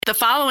The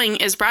following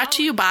is brought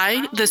to you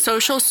by the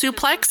Social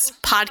Suplex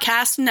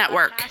Podcast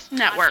Network.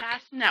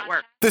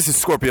 This is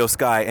Scorpio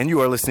Sky, and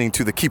you are listening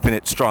to the Keepin'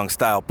 It Strong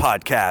Style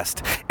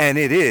podcast, and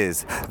it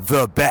is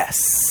the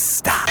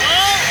best. Switchblade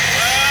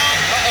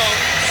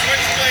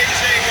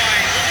Jay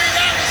White. You knew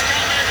that was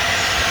coming.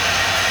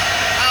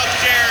 How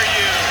dare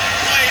you,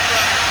 Blade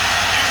Runner?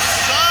 You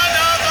son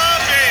of a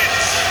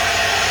bitch.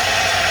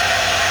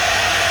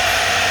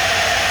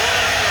 For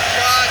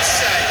God's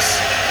sakes.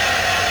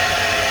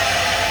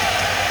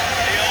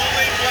 The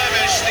only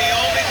blemish, the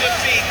only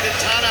defeat that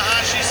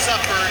Tanahashi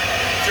suffered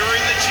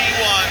during the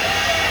G1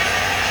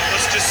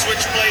 was to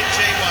Switchblade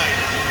Jay White.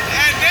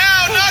 And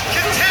now, not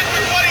content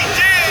with what he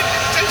did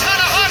to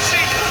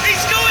Tanahashi,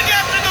 he's going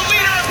after the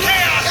leader of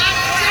Chaos. God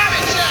damn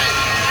it, Jay!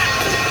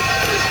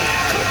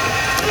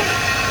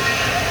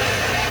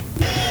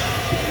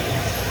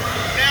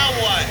 Now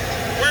what?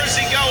 Where's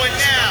he going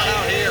now?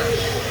 Out here.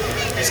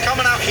 He's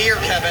coming out here,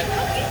 Kevin.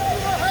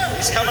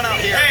 He's coming out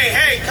here.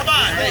 Hey, come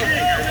on. Hey,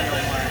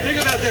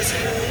 think about this.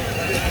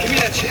 Give me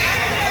that shit.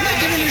 I'm not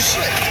giving you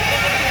shit.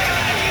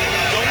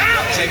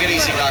 Take it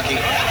easy, Rocky.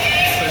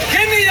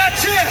 Give me that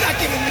shit. I'm not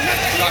giving you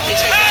nothing. Rocky,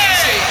 take it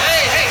easy.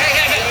 Hey.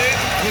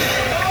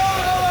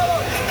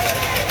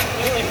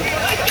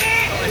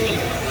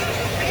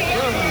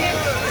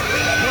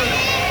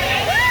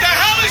 The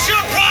hell is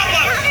your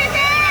problem?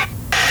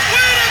 Wait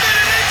a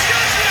minute, it's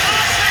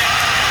Yoshihashi!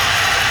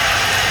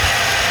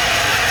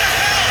 What the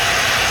hell?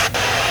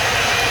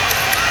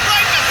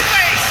 Right in the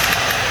face!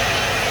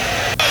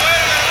 Oh, wait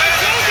a minute.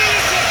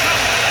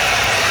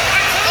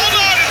 Hold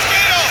on, it's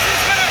Gato!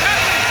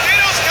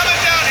 Gato's coming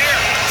down here.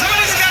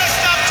 Somebody's got to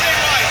stop Jay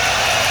White.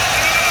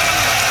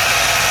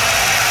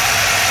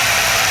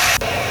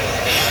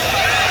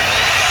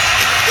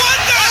 What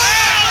the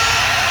hell?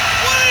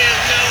 What are you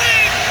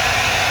doing?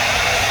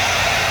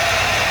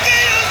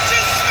 Gato's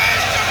just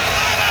smashed a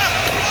Plata!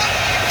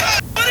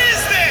 What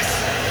is this?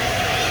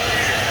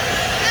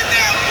 And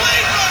now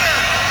Blade Runner!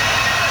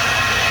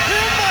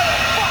 You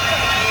motherfucker!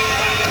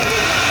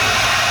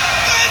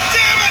 God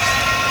damn it!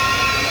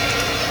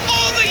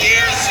 All the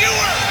years you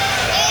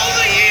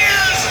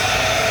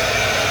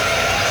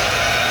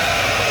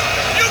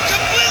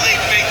completely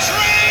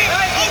betrayed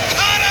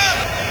Okada!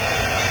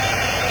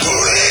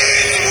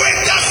 Please with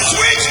the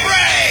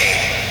Switchblade!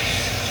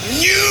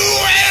 New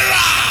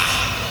era!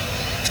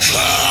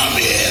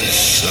 Coming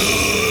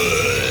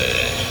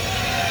soon!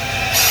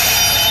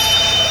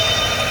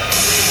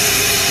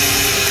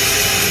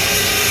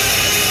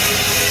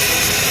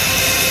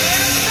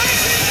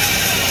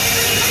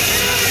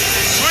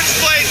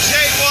 Switchblade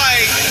Jay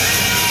White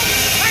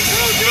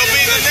will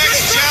be the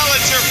next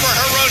challenger for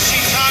Hiroshi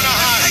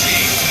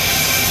Tanahashi.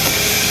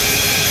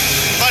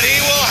 But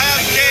he will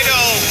have Gato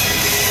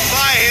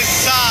by his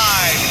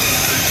side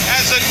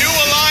as a new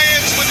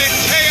alliance within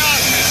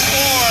Chaos is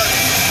formed.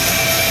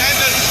 And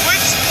the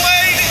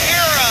Switchblade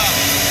era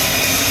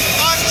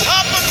on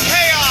top of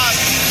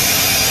Chaos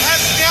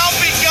has now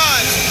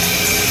begun.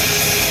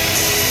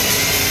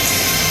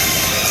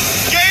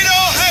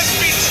 Gato has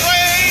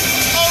betrayed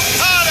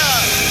Okada.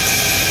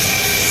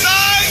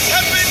 Sides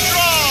have been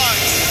drawn.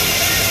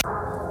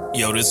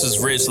 Yo, this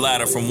is Rich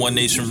Latta from One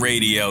Nation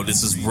Radio.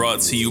 This is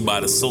brought to you by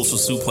the Social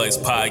Suplex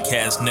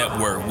Podcast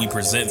Network. We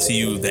present to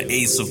you the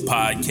Ace of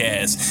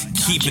Podcasts,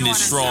 Keeping It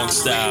Strong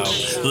Style.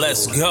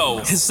 Let's go.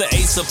 It's the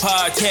Ace of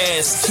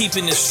Podcasts,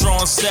 Keeping It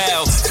Strong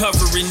Style.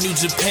 Covering New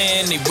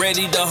Japan, they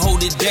ready to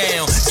hold it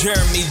down.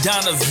 Jeremy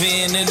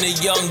Donovan and the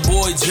young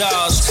boy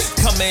Josh.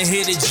 Come and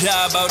hit a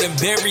job out and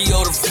bury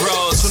all the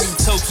frauds. From the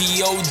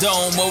Tokyo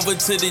Dome over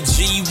to the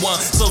G1.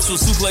 Social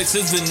Suplex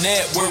is the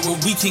network where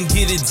we can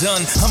get it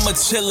done. I'ma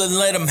chill and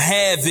let them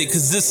have it,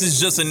 cause this is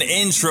just an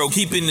intro.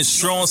 Keeping it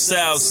strong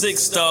style, 6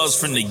 stars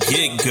from the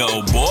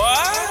get-go, boy.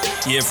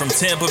 Yeah, from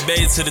Tampa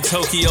Bay to the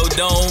Tokyo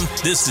Dome,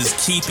 this is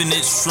Keeping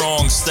It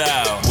Strong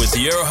Style with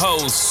your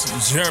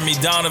hosts, Jeremy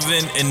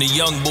Donovan and the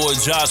young boy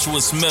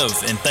Joshua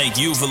Smith. And thank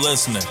you for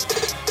listening.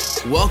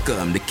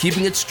 Welcome to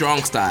Keeping It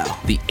Strong Style,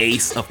 the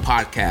ace of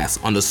podcasts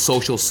on the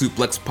Social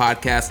Suplex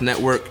Podcast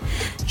Network.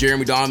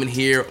 Jeremy Donovan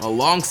here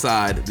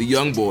alongside the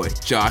young boy,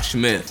 Josh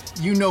Smith.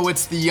 You know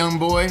it's the young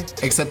boy,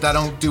 except I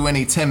don't do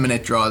any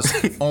 10-minute draws.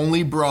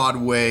 Only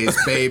Broadways,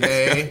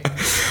 baby.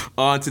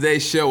 On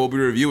today's show, we'll be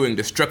reviewing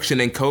Destruction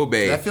in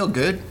Kobe. Did that feel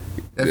good?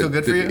 That feel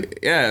good for you?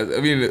 Yeah,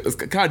 I mean, it's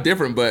kind of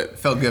different, but...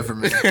 Felt good for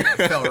me.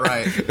 Felt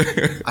right.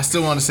 I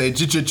still want to say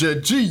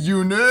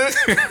G-Unit.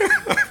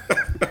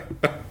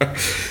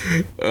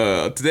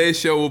 Today's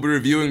show, we'll be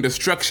reviewing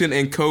Destruction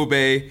in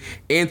Kobe,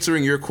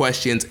 answering your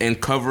questions,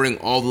 and covering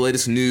all the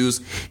latest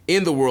news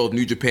in the world of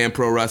New Japan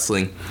Pro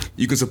Wrestling.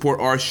 You can support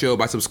our show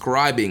by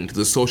subscribing to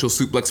the Social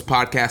Suplex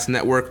Podcast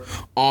Network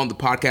on the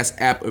podcast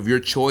app of your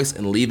choice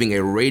and leaving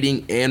a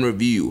rating and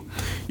review.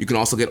 You can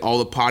also get all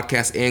the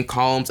podcasts and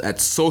columns at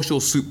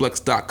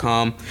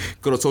socialsuplex.com.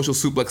 Go to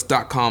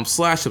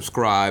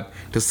socialsuplex.com/subscribe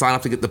to sign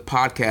up to get the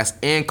podcast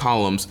and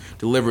columns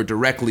delivered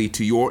directly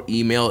to your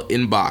email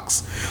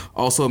inbox.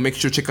 Also, make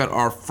sure to check out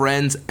our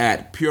friends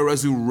at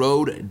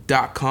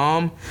purerezuroad.com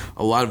KeepinItStrongStyle.com.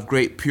 A lot of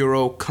great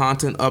Puro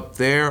content up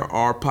there.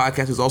 Our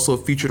podcast is also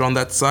featured on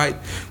that site,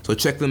 so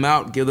check them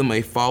out. Give them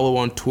a follow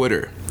on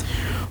Twitter.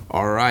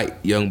 All right,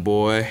 young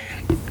boy.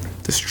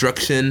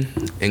 Destruction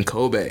in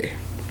Kobe.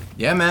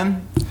 Yeah,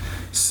 man.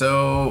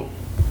 So,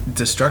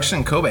 Destruction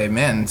in Kobe,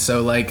 man.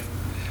 So, like,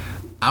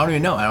 I don't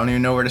even know. I don't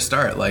even know where to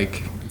start.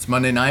 Like, it's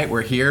Monday night.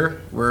 We're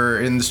here.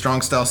 We're in the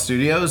Strong Style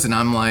Studios, and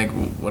I'm like,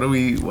 what do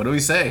we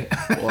say?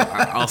 Well,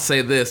 I'll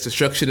say this: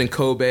 Destruction in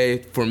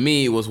Kobe for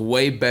me was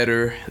way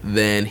better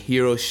than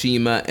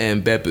Hiroshima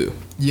and Beppu.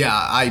 Yeah,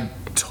 I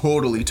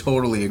totally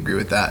agree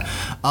with that.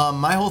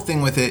 My whole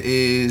thing with it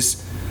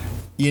is,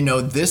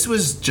 this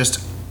was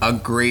just a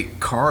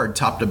great card,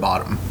 top to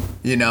bottom.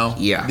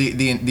 Yeah.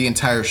 The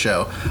entire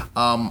show.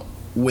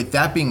 With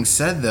that being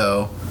said,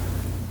 though,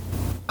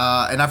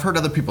 and I've heard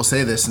other people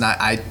say this, and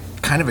I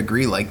kind of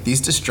agree, like, these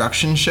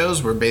Destruction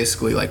shows were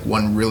basically like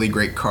one really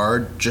great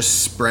card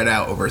just spread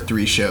out over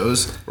 3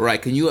 shows.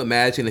 Right. Can you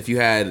imagine if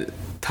you had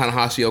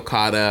Tanahashi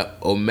Okada,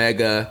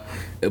 Omega,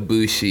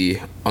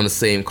 Ibushi on the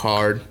same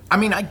card? I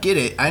mean, I get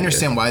it. I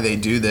understand why they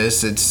do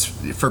this. It's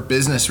for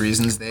business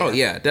reasons.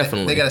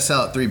 Definitely. They got to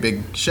sell out 3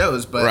 big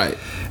shows, but right.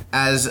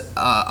 As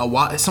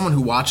someone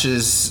who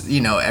watches,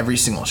 every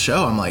single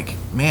show, I'm like,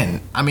 man,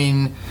 I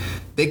mean,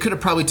 they could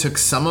have probably took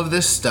some of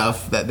this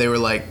stuff that they were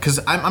like, because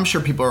I'm sure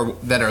people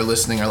that are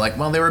listening are like,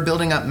 well, they were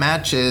building up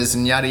matches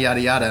and yada, yada,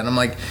 yada. And I'm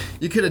like,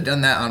 you could have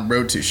done that on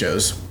Road 2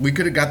 shows. We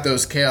could have got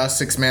those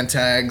Chaos 6-man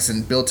tags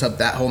and built up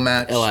that whole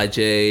match.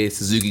 LIJ,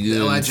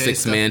 Suzuki-gun,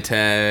 6-man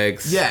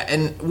tags. Yeah,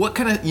 and what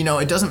kind of,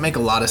 it doesn't make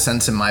a lot of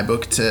sense in my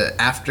book to,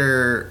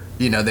 after,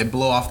 they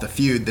blow off the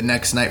feud the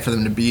next night for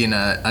them to be in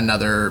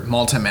another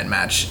multi-man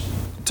match,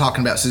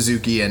 talking about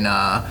Suzuki and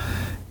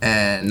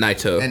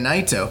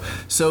Naito.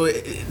 So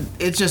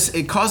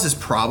it causes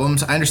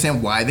problems. I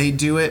understand why they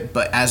do it,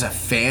 but as a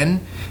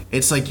fan,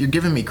 it's like you're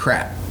giving me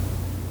crap.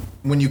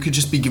 When you could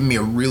just be giving me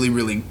a really,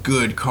 really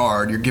good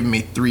card, you're giving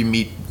me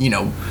 3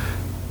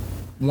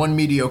 one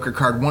mediocre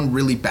card, 1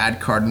 really bad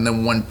card, and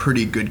then 1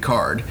 pretty good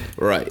card.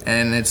 Right.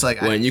 And it's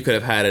like... when you could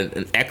have had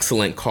an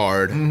excellent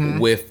card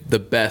with the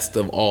best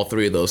of all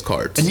 3 of those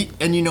cards.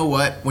 And you know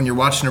what? When you're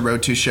watching a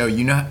Road 2 show,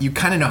 you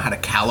kind of know how to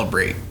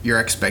calibrate your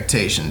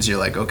expectations. You're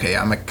like, okay,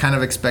 I'm kind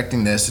of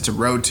expecting this. It's a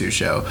Road 2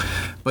 show.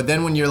 But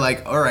then when you're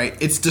like, all right,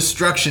 it's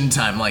Destruction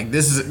time. Like,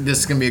 this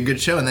is going to be a good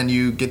show. And then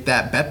you get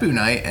that Beppu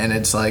night, and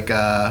it's like...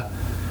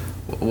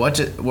 which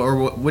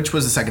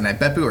was the second night?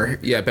 Beppu or...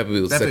 Yeah,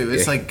 Beppu was the second.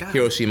 It's like... God.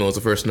 Hiroshima was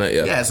the first night,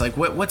 yeah. Yeah, it's like,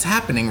 what's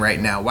happening right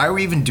now? Why are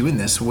we even doing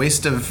this?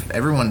 Waste of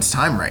everyone's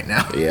time right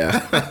now.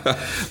 Yeah.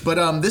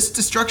 But this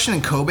Destruction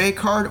in Kobe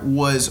card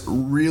was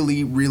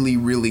really, really,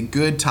 really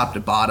good, top to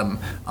bottom.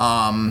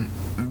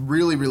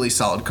 Really, really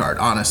solid card,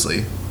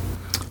 honestly.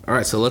 All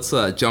right, so let's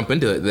jump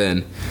into it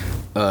then.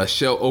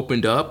 Show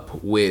opened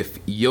up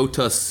with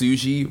Yota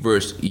Tsuji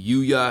versus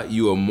Yuya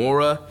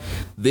Uemura.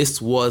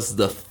 This was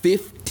the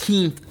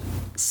 15th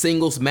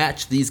singles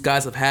match these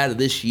guys have had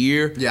this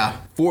year. Yeah.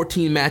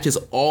 14 matches,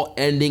 all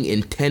ending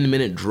in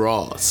 10-minute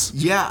draws.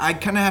 Yeah, I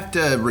kind of have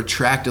to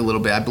retract a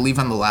little bit. I believe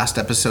on the last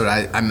episode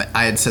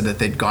I had said that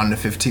they'd gone to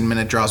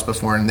 15-minute draws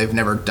before, and they've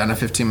never done a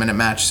 15-minute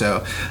match,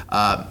 so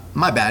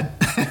my bad.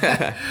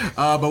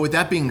 But with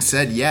that being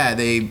said, yeah,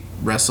 they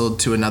wrestled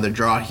to another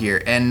draw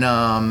here. And,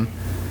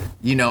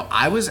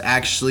 I was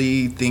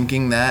actually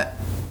thinking that,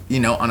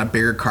 on a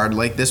bigger card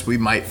like this, we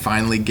might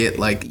finally get,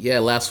 like... Yeah,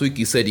 last week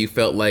you said you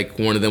felt like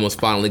one of them was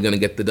finally going to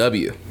get the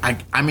W.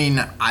 I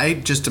mean, I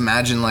just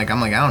imagine, like,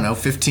 I don't know,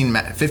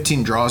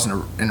 15 draws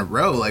in a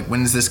row. Like,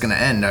 when is this going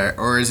to end?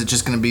 Or is it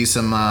just going to be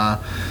some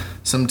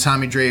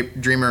Tommy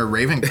Dreamer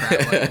Raven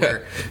crap, like,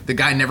 where the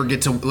guy never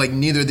gets to... Like,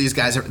 neither of these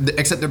guys...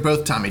 except they're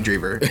both Tommy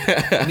Dreamer.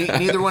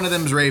 Neither one of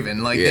them's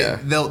Raven. Like, yeah.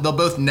 They'll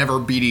both never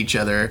beat each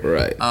other.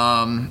 Right.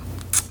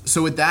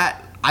 So with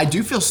that... I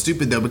do feel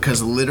stupid, though,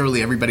 because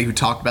literally everybody who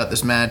talked about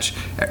this match,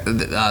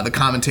 the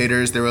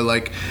commentators, they were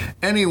like,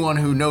 anyone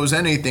who knows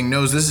anything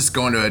knows this is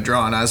going to a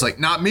draw. And I was like,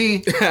 not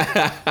me.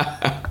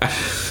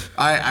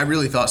 I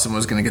really thought someone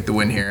was going to get the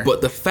win here.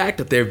 But the fact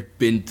that they've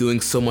been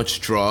doing so much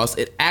draws,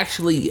 it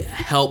actually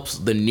helps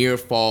the near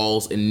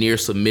falls and near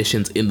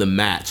submissions in the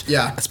match.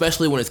 Yeah.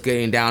 Especially when it's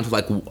getting down to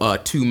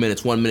like 2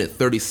 minutes, 1 minute,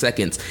 30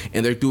 seconds,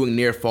 and they're doing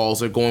near falls,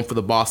 they're going for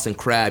the Boston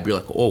Crab. You're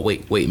like, oh,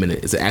 wait a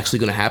minute. Is it actually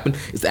going to happen?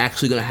 Is it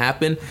actually going to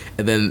happen?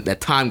 And then that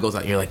time goes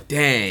out and you're like,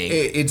 dang.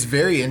 It's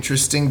very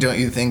interesting, don't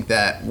you think,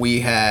 that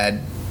we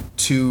had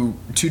two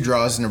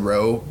draws in a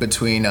row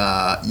between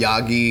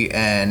Yagi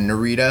and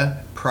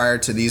Narita prior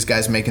to these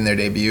guys making their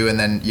debut, and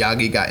then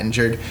Yagi got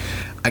injured.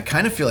 I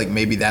kind of feel like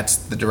maybe that's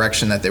the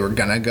direction that they were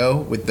gonna go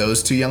with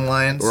those 2 young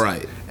lions.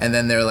 Right. And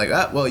then they're like,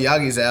 well,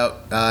 Yagi's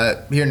out.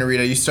 Here,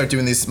 Narita, you start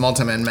doing these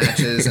multi-man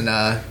matches, and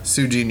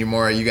Tsuji and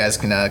Yamura, you guys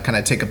can kind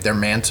of take up their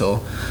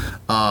mantle.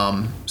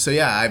 So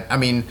yeah, I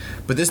mean,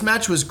 but this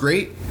match was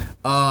great.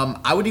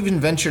 I would even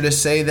venture to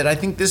say that I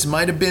think this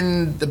might have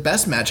been the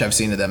best match I've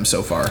seen of them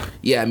so far.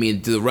 Yeah, I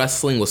mean, the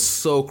wrestling was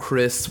so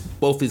crisp.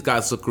 Both these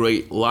guys look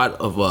great. A lot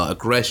of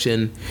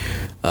aggression.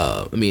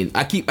 I mean,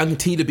 I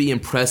continue to be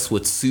impressed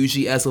with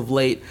Tsuji as of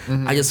late.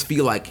 Mm-hmm. I just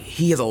feel like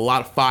he has a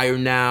lot of fire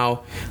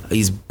now.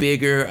 He's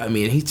bigger. I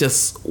mean, he's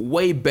just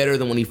way better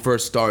than when he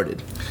first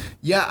started.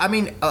 Yeah, I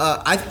mean,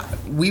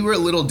 we were a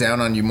little down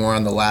on you more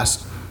on the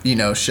last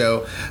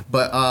show,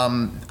 but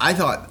I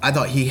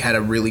thought he had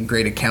a really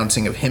great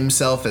accounting of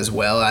himself as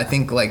well. I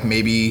think like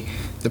maybe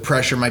the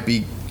pressure might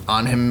be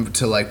on him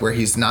to like where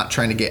he's not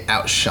trying to get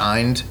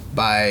outshined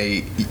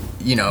by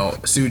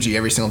Tsuji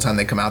every single time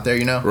they come out there,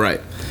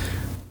 Right.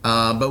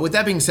 But with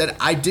that being said,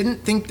 I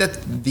didn't think that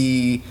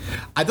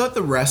I thought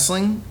the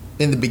wrestling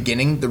in the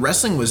beginning, the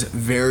wrestling was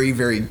very,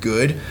 very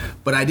good,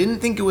 but I didn't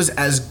think it was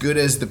as good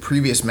as the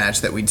previous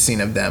match that we'd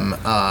seen of them.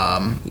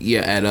 At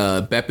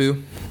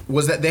Beppu.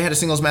 Was that they had a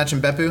singles match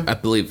in Beppu? I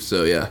believe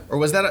so, yeah. Or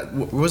was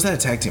that a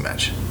tag team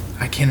match?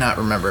 I cannot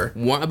remember.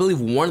 I believe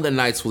one of the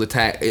nights was a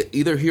tag.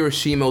 Either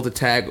Hiroshima was a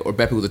tag or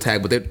Beppu was a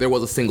tag, but there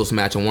was a singles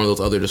match on one of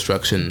those other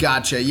Destruction.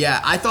 Gotcha.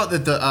 Yeah, I thought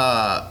that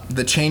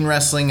the chain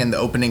wrestling and the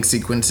opening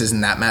sequences in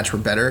that match were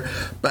better,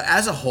 but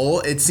as a whole,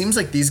 it seems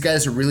like these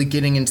guys are really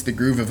getting into the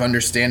groove of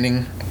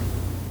understanding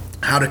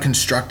how to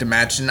construct a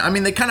match. And I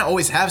mean, they kind of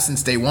always have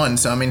since day one,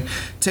 so I mean,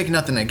 take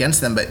nothing against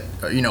them, but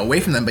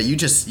away from them, but you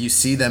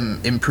see them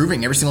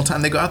improving every single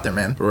time they go out there,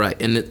 man. Right.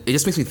 And it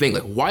just makes me think,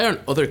 like, why aren't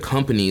other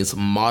companies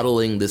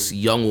modeling this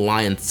young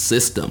lion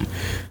system?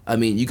 I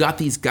mean, you got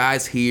these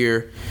guys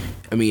here,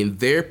 I mean,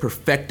 they're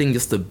perfecting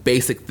just the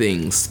basic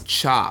things: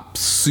 chops,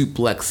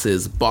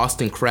 suplexes,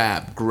 Boston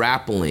Crab,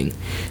 grappling,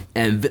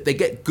 and they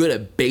get good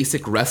at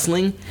basic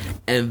wrestling,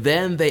 and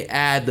then they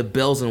add the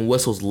bells and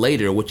whistles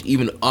later, which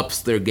even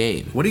ups their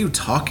game. What are you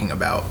talking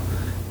about?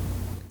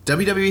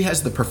 WWE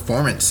has the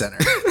Performance Center.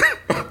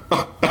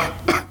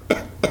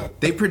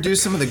 They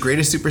produce some of the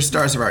greatest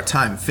superstars of our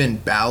time: Finn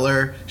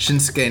Balor,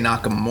 Shinsuke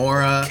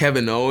Nakamura,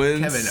 Kevin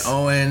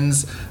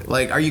Owens.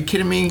 Like, are you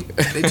kidding me?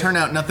 They turn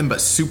out nothing but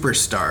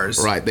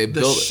superstars. Right. They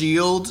build the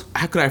Shield.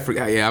 How could I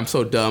forget? Yeah, I'm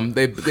so dumb.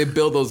 They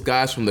build those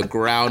guys from the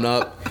ground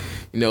up.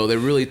 They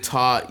really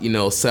taught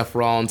Seth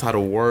Rollins how to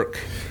work.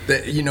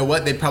 You know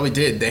what? They probably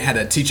did. They had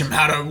to teach him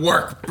how to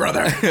work,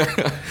 brother.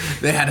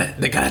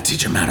 They gotta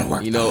teach him how to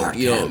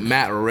work.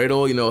 Matt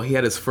Riddle. He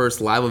had his first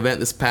live event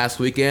this past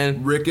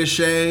weekend.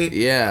 Ricochet.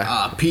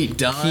 Yeah. Pete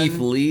Dunne. Keith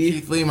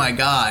Lee. My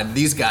God,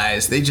 these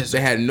guys. They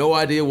had no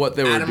idea what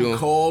they were doing. Adam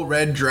Cole,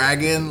 Red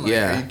Dragon. Like,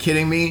 yeah. Are you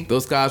kidding me?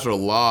 Those guys were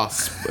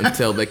lost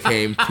until they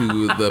came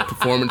to the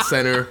Performance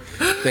Center.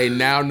 They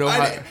now know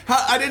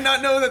I did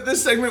not know that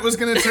this segment was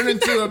going to turn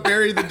into a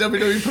Barry the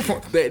WWE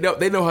Performance.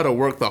 They know how to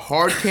work the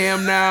hard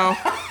cam now.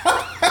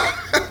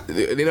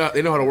 They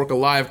know how to work a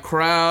live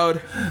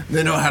crowd.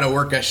 They know how to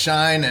work a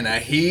shine and a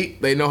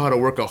heat. They know how to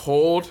work a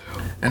hold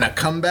and a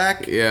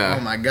comeback. Yeah.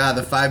 Oh my God,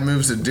 the 5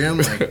 moves of doom.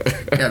 Like,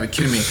 you gotta be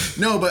kidding me.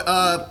 No,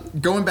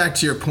 but going back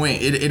to your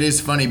point, it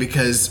is funny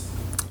because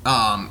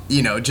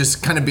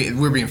just kind of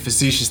we're being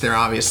facetious there,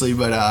 obviously,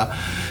 but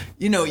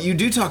you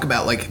do talk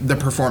about like the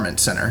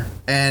Performance Center,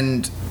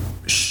 and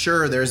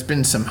sure, there's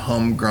been some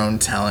homegrown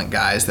talent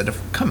guys that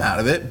have come out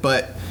of it,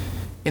 but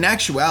in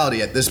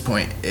actuality, at this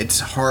point, it's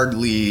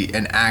hardly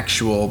an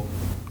actual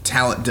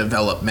talent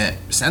development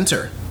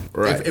center.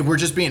 Right. If we're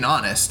just being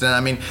honest. And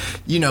I mean,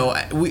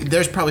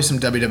 there's probably some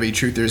WWE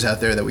truthers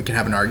out there that we can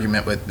have an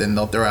argument with, and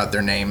they'll throw out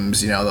their names,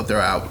 they'll throw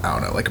out, I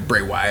don't know, like a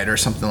Bray Wyatt or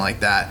something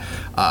like that.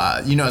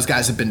 As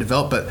guys have been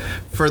developed, but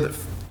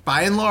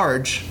by and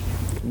large,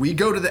 we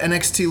go to the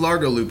NXT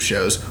Largo Loop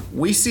shows,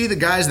 we see the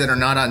guys that are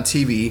not on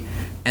TV,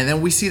 and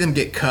then we see them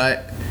get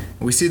cut.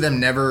 We see them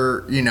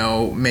never,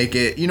 make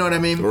it. You know what I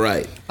mean?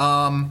 Right.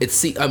 You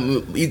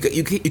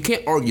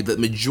can't argue that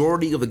the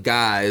majority of the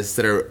guys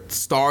that are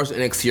stars in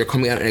NXT or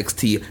coming out of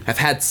NXT have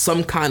had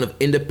some kind of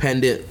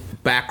independent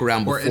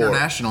background before. Or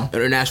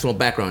international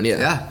background.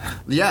 Yeah.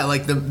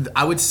 Like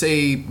I would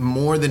say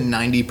more than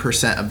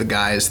 90% of the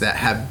guys that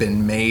have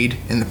been made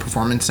in the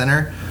Performance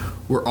Center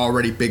were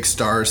already big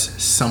stars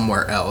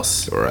somewhere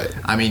else. Right.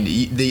 I mean,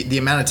 the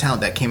amount of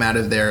talent that came out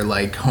of there,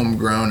 like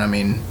homegrown. I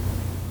mean,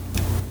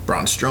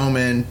 Braun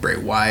Strowman, Bray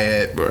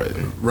Wyatt, right.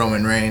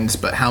 Roman Reigns,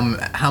 but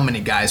how many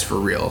guys for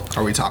real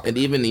are we talking? And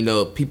even,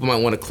 people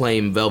might want to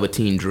claim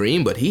Velveteen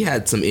Dream, but he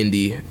had some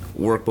indie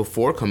work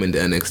before coming to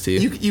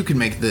NXT. You can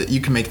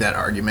make that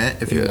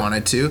argument if you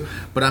wanted to,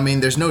 but I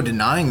mean, there's no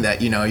denying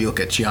that, you look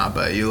at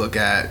Ciampa, you look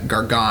at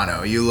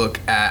Gargano, you look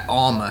at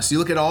Almas, you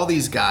look at all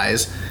these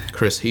guys.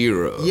 Chris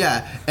Hero.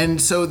 Yeah, and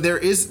so there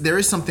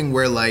is something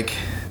where, like,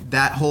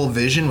 that whole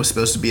vision was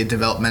supposed to be a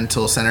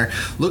developmental center.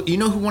 Look,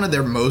 who one of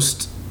their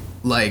most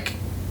like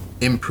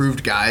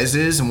improved guys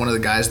is, and one of the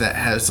guys that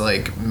has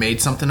like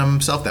made something of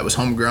himself that was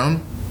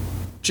homegrown?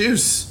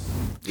 Juice.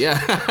 Yeah.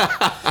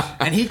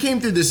 And he came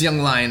through this Young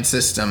Lion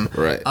system.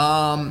 Right.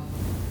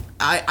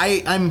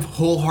 I'm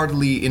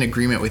wholeheartedly in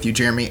agreement with you,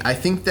 Jeremy. I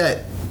think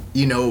that,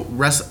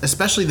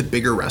 especially the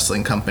bigger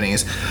wrestling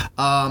companies,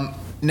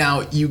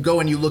 now you go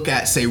and you look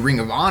at, say, Ring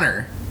of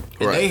Honor,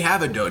 and they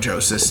have a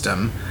dojo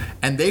system,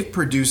 and they've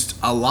produced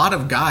a lot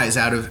of guys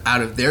out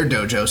of their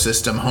dojo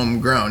system,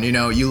 homegrown.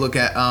 You look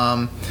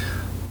at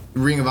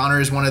Ring of Honor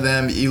is one of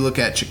them. You look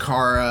at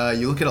Chikara.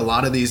 You look at a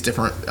lot of these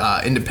different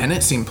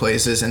independent scene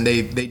places, and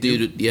they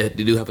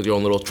do have their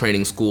own little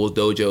training schools,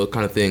 dojo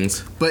kind of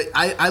things. But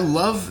I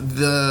love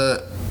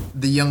the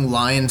Young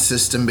Lion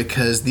system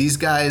because these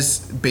guys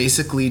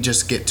basically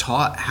just get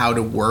taught how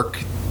to work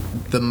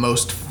the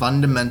most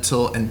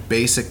fundamental and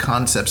basic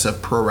concepts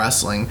of pro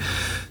wrestling,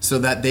 so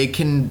that they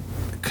can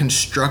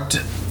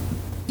construct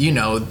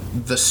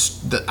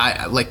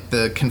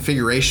the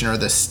configuration or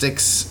the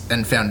sticks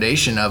and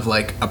foundation of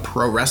like a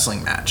pro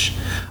wrestling match.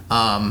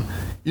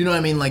 You know what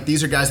I mean? Like,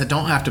 these are guys that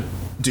don't have to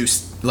do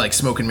like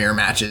smoke and mirror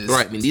matches.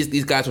 Right. I mean,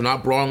 these guys are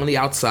not brawling on the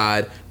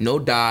outside. No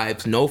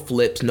dives, no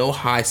flips, no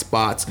high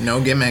spots,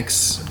 no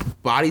gimmicks.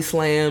 Body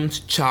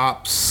slams,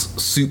 chops,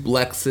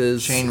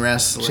 suplexes,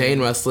 chain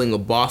wrestling, a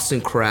Boston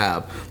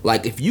Crab.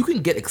 Like, if you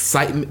can get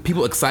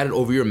people excited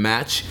over your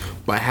match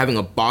by having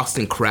a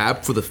Boston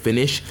Crab for the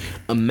finish,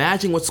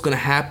 imagine what's going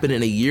to happen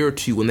in a year or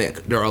two when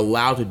they're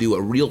allowed to do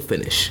a real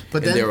finish.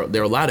 But then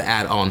they're allowed to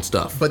add on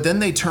stuff. But then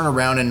they turn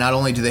around and not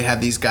only do they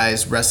have these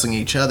guys wrestling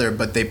each other,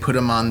 but they put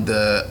them on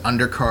the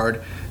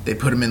undercard. They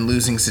put them in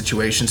losing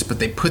situations, but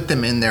they put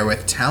them in there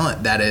with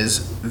talent that is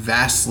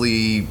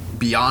vastly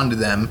beyond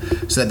them,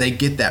 so that they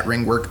get that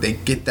ring work, they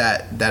get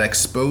that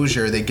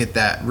exposure, they get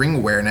that ring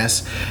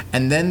awareness,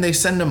 and then they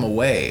send them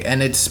away.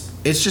 And it's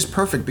just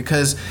perfect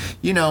because,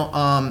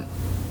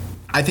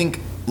 I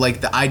think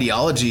like the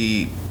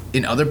ideology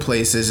in other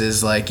places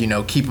is like,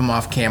 keep them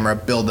off camera,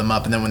 build them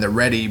up, and then when they're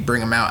ready,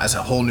 bring them out as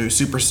a whole new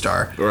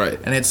superstar. Right.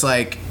 And it's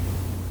like,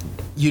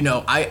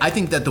 I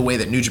think that the way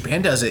that New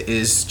Japan does it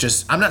is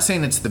just, I'm not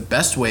saying it's the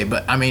best way,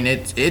 but I mean,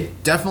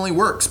 it definitely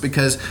works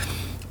because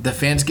the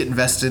fans get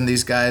invested in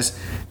these guys.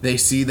 They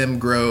see them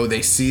grow.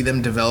 They see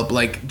them develop.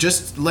 Like,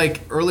 just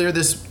like earlier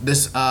this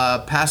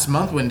past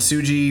month when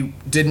Tsuji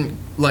didn't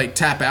like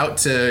tap out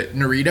to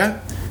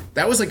Narita,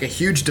 that was like a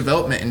huge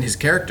development in his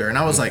character. And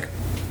I was like,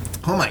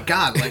 oh my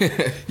God, like,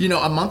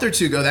 a month or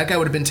two ago, that guy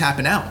would have been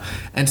tapping out.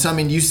 And so, I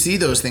mean, you see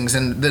those things,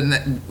 and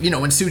then,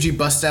 when Tsuji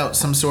busts out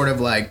some sort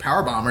of like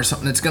powerbomb or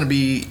something, it's going to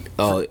be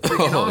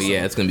awesome.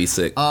 Yeah, it's going to be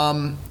sick.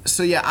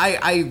 So yeah,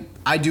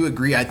 I do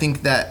agree. I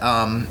think that,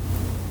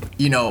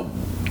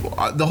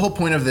 the whole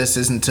point of this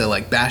isn't to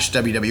like bash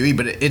WWE,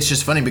 but it's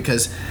just funny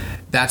because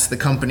that's the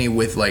company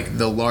with like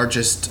the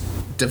largest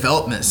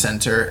development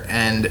center,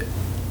 and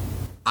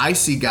I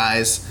see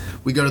guys,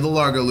 we go to the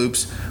Largo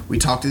Loops, we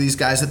talk to these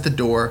guys at the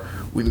door,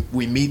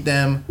 we meet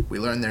them, we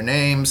learn their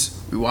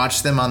names, we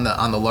watch them on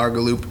the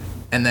Largo Loop,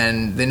 and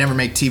then they never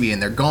make TV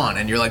and they're gone.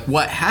 And you're like,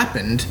 what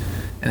happened?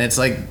 And it's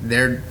like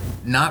they're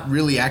not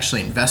really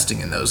actually investing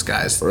in those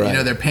guys.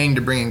 Right. They're paying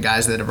to bring in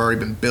guys that have already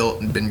been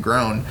built and been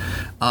grown.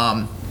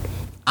 I'm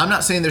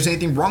not saying there's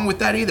anything wrong with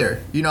that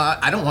either.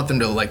 I don't want them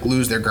to like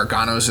lose their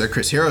Garganos or their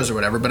Chris Heroes or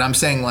whatever, but I'm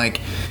saying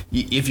like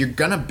if you're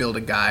gonna build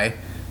a guy,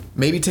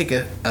 maybe take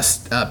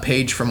a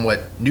page from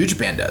what New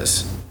Japan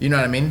does. You know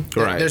what I mean?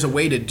 Right. There's a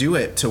way to do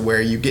it to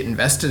where you get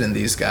invested in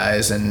these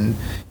guys, and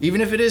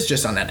even if it is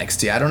just on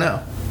NXT, I don't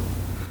know.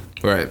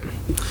 Right.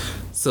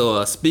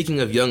 So speaking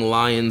of Young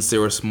Lions,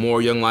 there was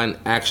more Young Lion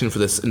action for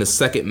this in the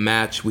second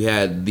match. We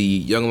had the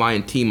Young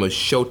Lion team of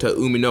Shota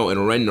Umino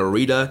and Ren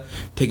Narita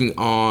taking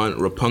on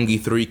Roppongi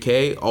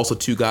 3K. Also,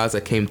 two guys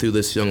that came through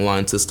this Young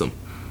Lion system.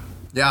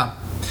 Yeah,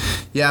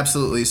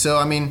 absolutely. So,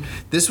 I mean,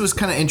 this was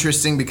kind of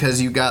interesting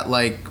because you got,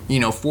 like,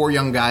 four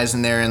young guys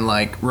in there, and,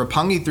 like,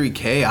 Roppongi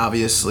 3K,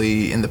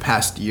 obviously, in the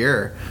past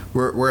year,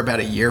 we're about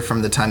a year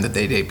from the time that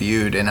they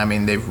debuted, and, I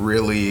mean, they've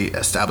really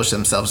established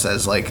themselves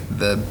as, like,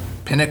 the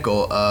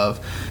pinnacle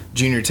of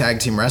junior tag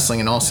team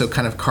wrestling, and also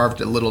kind of carved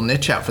a little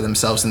niche out for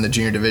themselves in the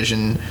junior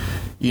division,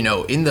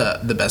 in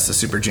the Best of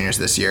Super Juniors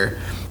this year.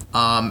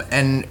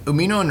 And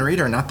Umino and Narita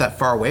are not that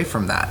far away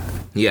from that.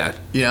 Yeah.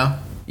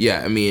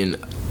 Yeah, I mean,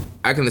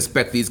 I can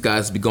expect these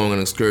guys to be going on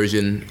an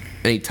excursion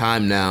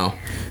anytime now.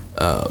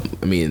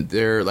 I mean,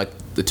 they're like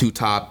the two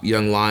top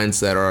young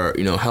lions that are,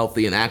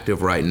 healthy and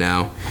active right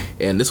now.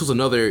 And this was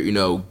another,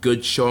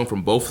 good showing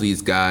from both of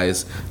these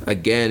guys.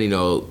 Again,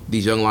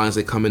 these young lions,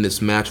 they come in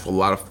this match with a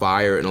lot of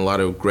fire and a lot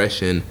of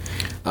aggression.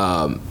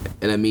 And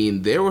I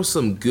mean, there were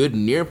some good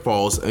near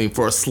falls. I mean,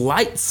 for a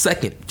slight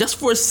second, just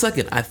for a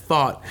second, I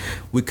thought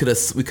we could have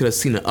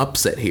seen an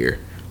upset here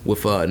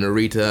with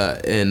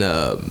Narita and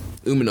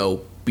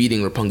Umino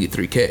beating Roppongi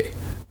 3K.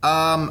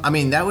 I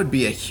mean, that would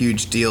be a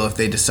huge deal if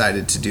they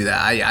decided to do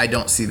that. I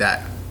don't see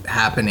that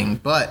happening.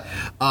 But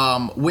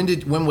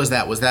when was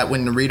that? Was that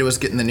when Narita was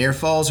getting the near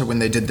falls, or when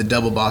they did the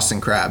double Boston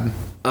Crab?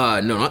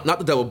 No, not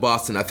the double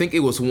Boston. I think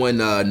it was when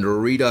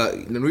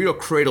Narita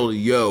cradled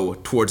Yo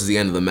towards the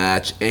end of the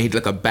match, and he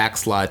did like a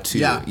backslide to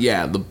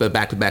the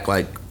back-to-back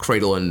like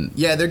cradle and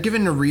they're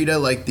giving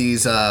Narita like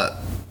these.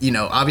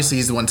 Obviously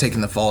he's the one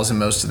taking the falls in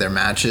most of their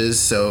matches,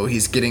 so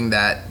he's getting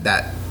that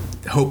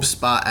hope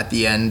spot at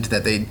the end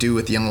that they do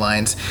with Young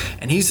Lions,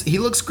 and he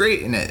looks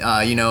great in it.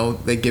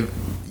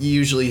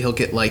 Usually he'll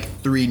get like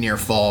 3 near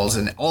falls,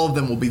 and all of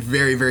them will be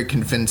very, very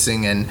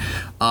convincing, and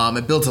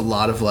it builds a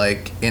lot of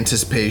like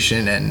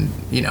anticipation and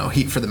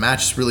heat for the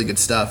match. It's really good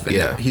stuff,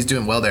 and he's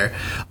doing well there.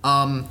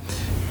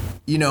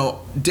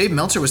 Dave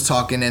Meltzer was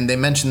talking, and they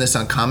mentioned this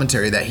on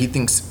commentary, that he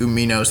thinks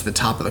Umino's the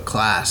top of the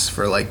class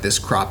for like this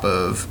crop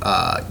of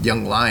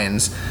young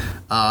lions.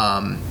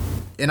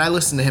 And I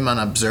listened to him on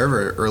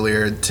Observer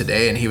earlier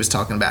today, and he was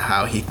talking about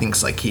how he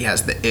thinks like he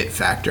has the it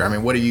factor. I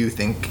mean, what do you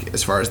think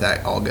as far as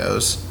that all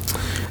goes?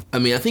 I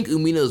mean, I think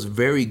Umino's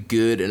very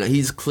good, and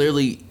he's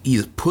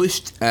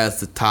pushed as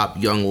the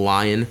top young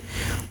lion.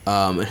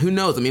 And who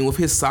knows? I mean, with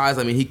his size,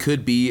 I mean, he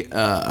could be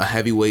a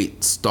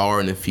heavyweight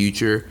star in the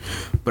future.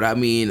 But I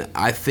mean,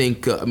 I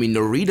think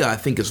Narita, I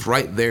think, is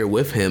right there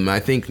with him. I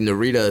think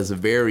Narita is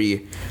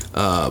very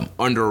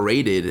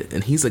underrated,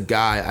 and he's a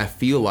guy I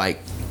feel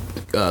like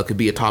could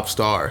be a top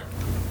star.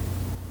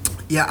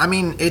 Yeah, I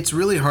mean, it's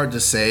really hard to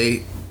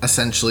say,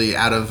 essentially,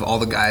 out of all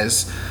the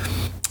guys.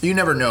 You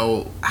never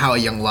know how a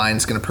young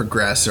lion's going to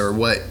progress or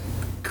what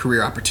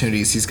career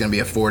opportunities he's going to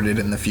be afforded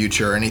in the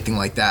future or anything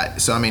like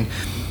that. So, I mean,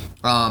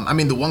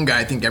 the one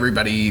guy I think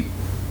everybody,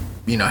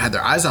 had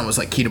their eyes on was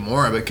like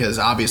Kitamura, because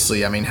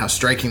obviously, I mean, how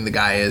striking the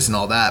guy is and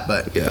all that.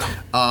 But,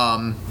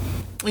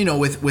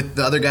 with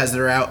the other guys that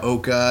are out,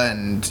 Oka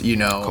and,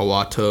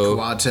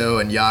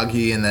 Kawato and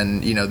Yagi, and then,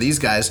 these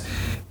guys,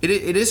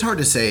 it is hard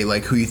to say,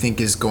 like, who you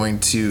think is going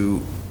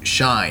to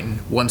shine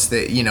once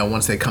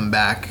they come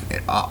back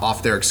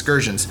off their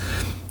excursions.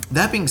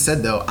 That being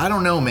said, though, I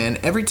don't know, man.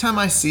 Every time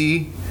I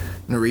see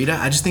Narita,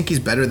 I just think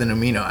he's better than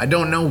Umino. I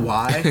don't know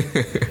why.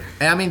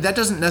 And I mean, that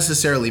doesn't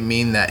necessarily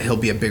mean that he'll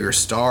be a bigger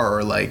star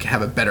or like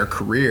have a better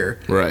career.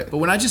 Right. But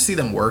when I just see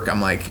them work,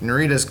 I'm like,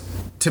 Narita's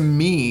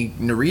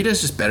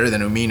just better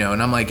than Umino.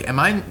 And I'm like, am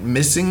I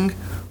missing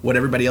what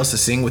everybody else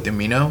is seeing with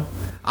Umino?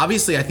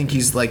 Obviously, I think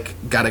he's like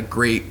got a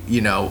great,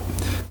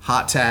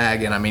 hot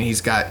tag, and I mean,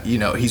 he's got,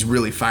 he's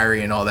really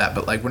fiery and all that.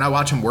 But like when I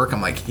watch him work,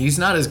 I'm like, he's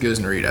not as good as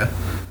Narita.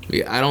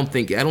 Yeah, I don't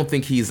think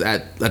he's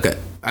at like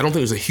I don't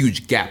think there's a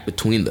huge gap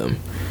between them.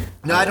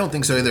 No, I don't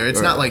think so either.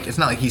 It's not like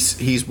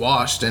he's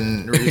washed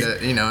and Narita,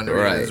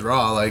 Narita is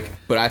raw. Like,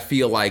 but I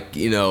feel like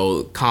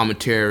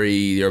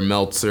commentary or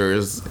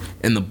Meltzers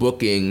and the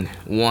booking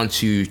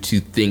wants you to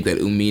think that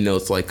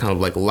Umino's like kind of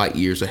like light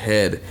years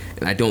ahead,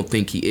 and I don't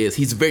think he is.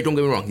 Don't get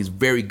me wrong, he's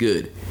very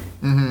good,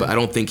 but I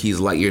don't think he's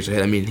light years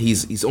ahead. I mean,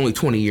 he's only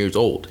 20 years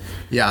old.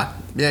 Yeah.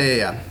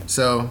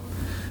 So.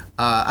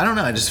 I don't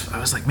know. I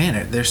was like,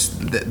 man, there's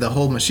the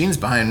whole machine's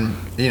behind,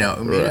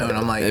 Umino, and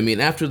I'm like, I mean,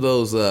 after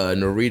those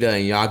Narita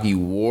and Yagi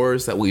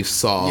wars that we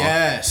saw,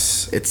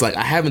 yes, it's like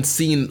I haven't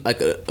seen like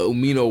a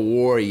Umino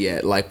war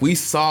yet. Like we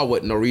saw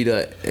what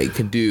Narita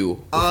can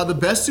do. The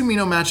best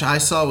Umino match I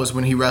saw was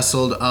when he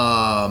wrestled.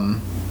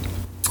 Oh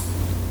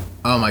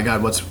my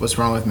God, what's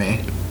wrong with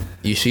me?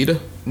 Yoshida?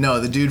 No,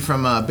 the dude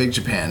from Big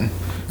Japan.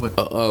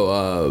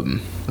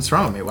 What's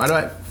wrong with me? Why do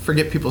I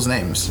forget people's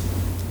names?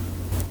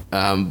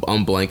 I'm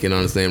blanking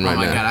on his name right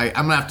now. Oh my God,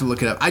 I'm gonna have to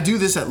look it up. I do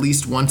this at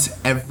least once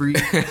every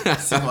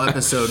single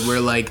episode where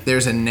like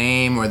there's a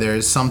name or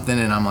there's something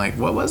and I'm like,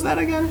 what was that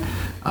again?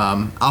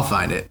 I'll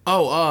find it.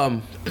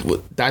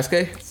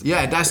 Daisuke?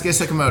 Yeah, Daisuke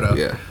Sekimoto.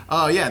 Yeah.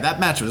 Oh yeah,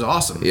 that match was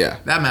awesome. Yeah.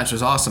 That match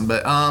was awesome.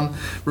 But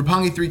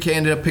Roppongi 3K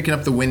ended up picking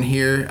up the win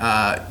here.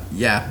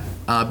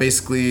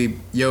 Basically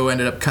Yo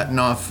ended up cutting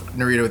off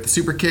Narita with the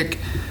super kick,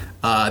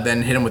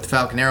 then hit him with the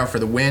Falcon Arrow for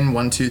the win,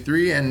 1, 2,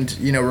 3, and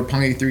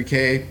Roppongi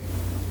 3K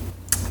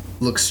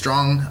looks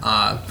strong.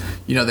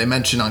 They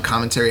mentioned on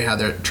commentary how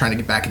they're trying to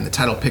get back in the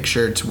title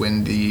picture to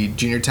win the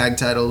junior tag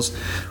titles.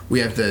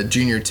 We have the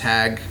junior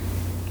tag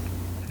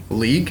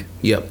league.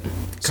 Yep.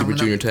 Super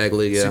Junior Tag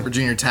League, yeah. Super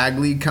Junior Tag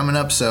League coming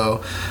up.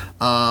 So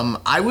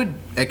I would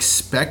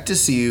expect to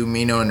see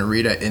Umino and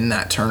Narita in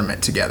that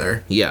tournament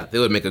together. Yeah, they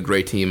would make a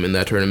great team in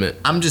that tournament.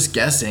 I'm just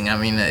guessing. I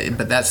mean,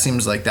 but that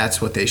seems like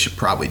that's what they should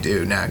probably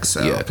do next.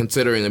 So. Yeah,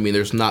 considering, I mean,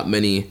 there's not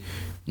many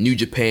New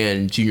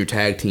Japan junior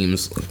tag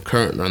teams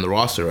currently on the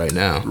roster right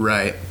now.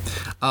 Right.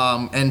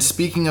 And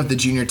speaking of the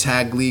Junior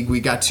Tag League,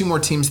 we got 2 more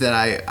teams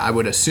that I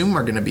would assume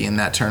are going to be in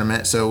that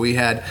tournament. So we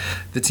had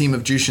the team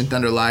of Jushin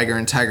Thunder Liger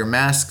and Tiger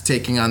Mask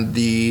taking on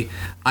the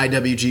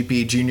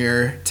IWGP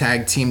Junior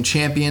Tag Team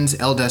Champions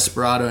El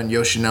Desperado and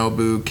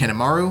Yoshinobu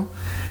Kanemaru.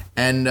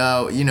 And,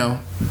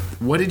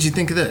 what did you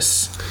think of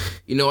this?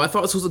 I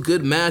thought this was a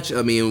good match.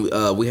 I mean,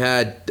 we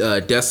had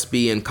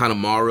Despi and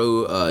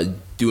Kanemaru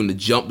doing the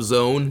jump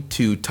zone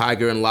to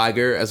Tiger and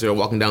Liger as they were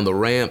walking down the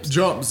ramps.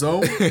 Jump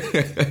zone.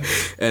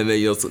 And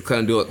then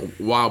kind of do like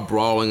wild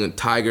brawling, and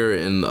Tiger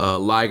and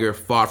Liger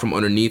fought from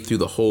underneath through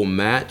the whole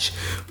match.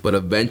 But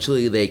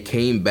eventually they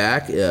came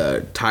back.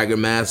 Tiger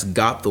Mask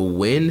got the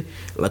win.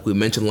 Like we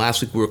mentioned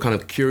last week, we were kind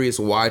of curious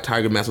why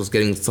Tiger Mask was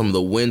getting some of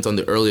the wins on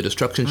the early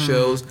Destruction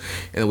shows.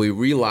 And we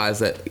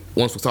realized that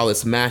once we saw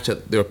this match,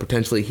 that they were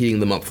potentially heating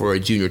them up for a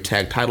junior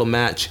tag title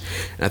match.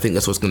 And I think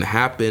that's what's going to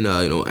happen.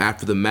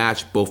 After the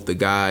match, both the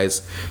guys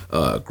guys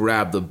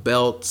grab the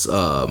belts.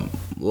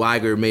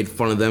 Liger made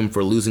fun of them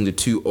for losing to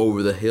 2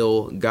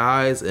 over-the-hill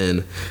guys,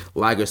 and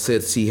Liger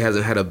says he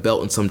hasn't had a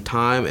belt in some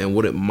time and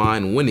wouldn't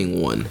mind winning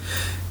one.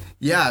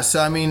 Yeah, so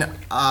I mean,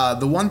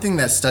 the one thing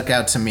that stuck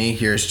out to me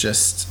here is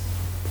just,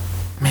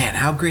 man,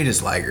 how great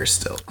is Liger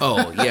still?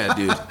 Oh yeah,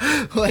 dude,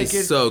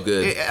 he's so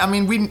good. I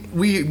mean,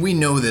 we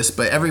know this,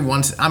 but every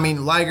once, I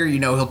mean, Liger,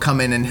 he'll come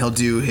in and he'll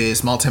do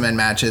his multi-man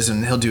matches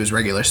and he'll do his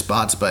regular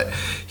spots, but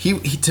he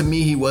to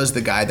me, he was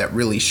the guy that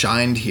really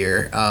shined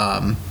here.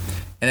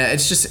 And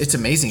it's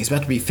amazing. He's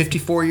about to be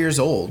 54 years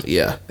old.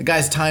 Yeah, the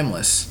guy's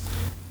timeless.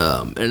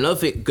 And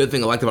another good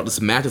thing I liked about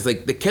this match is they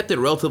kept it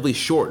relatively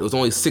short. It was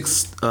only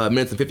 6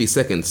 minutes and 50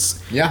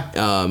 seconds. Yeah.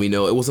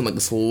 It wasn't like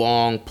this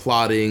long,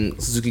 plodding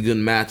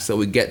Suzuki-Gun match that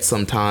we get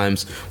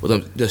sometimes with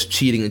them just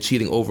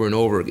cheating over and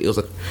over. It was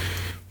like,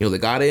 they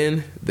got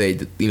in, they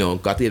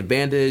got the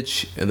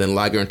advantage, and then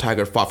Liger and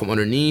Tiger fought from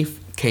underneath,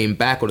 came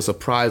back with a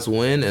surprise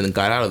win, and then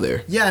got out of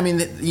there. Yeah, I mean,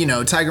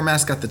 Tiger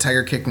Mask got the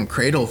Tiger Kick and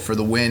Cradle for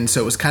the win,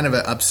 so it was kind of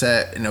an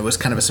upset, and it was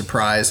kind of a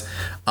surprise.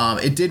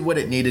 It did what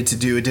it needed to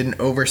do. It didn't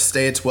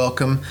overstay its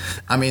welcome.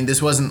 I mean,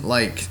 this wasn't,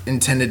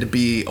 intended to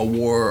be a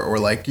war or,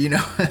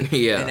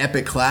 an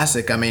epic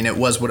classic. I mean, it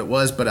was what it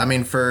was, but, I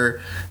mean,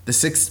 for the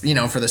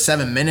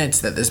 7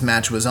 minutes that this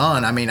match was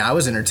on, I mean, I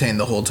was entertained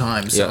the whole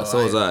time. So yeah,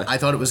 so was I. I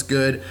thought it was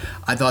good.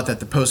 I thought that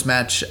the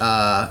post-match,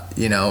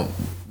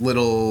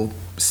 little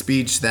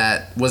speech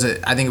that was it.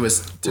 I think it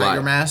was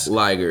Tiger Mask.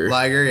 Liger,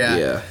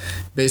 yeah.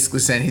 Basically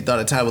saying he thought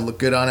a tie would look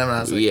good on him, and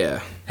I was like,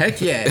 yeah, heck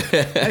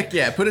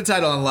yeah, put a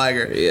title on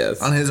Liger. Yes,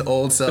 on his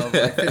old self,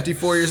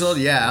 54 years old.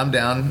 Yeah, I'm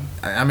down.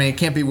 I mean, it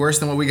can't be worse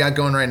than what we got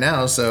going right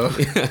now. So, so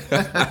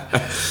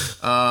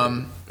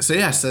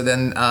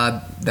then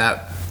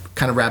that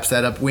kind of wraps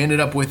that up. We ended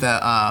up with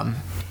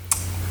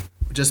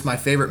just my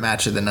favorite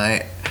match of the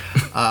night.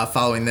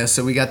 Following this,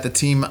 so we got the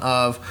team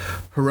of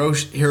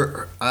Hiroyoshi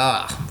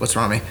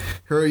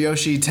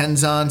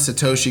Tenzan,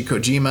 Satoshi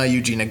Kojima,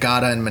 Yuji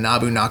Nagata, and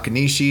Manabu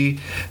Nakanishi,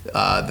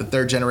 the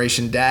third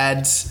generation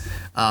dads,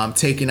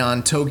 taking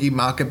on Togi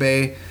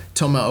Makabe,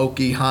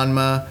 Tomoaki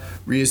Hanma,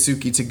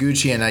 Ryusuke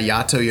Taguchi, and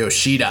Ayato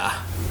Yoshida.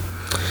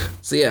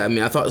 So yeah, I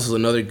mean, I thought this was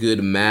another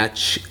good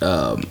match.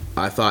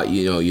 I thought,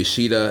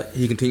 Yoshida,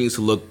 he continues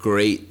to look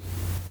great.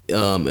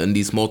 In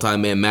these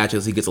multi-man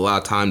matches, he gets a lot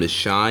of time to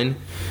shine.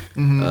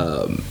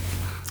 Mm-hmm.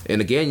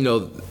 And again,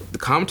 the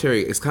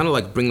commentary is kind of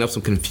like bringing up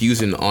some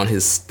confusion on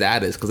his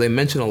status, because they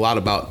mention a lot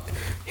about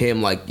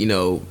him,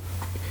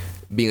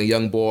 being a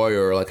young boy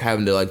or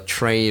having to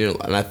train,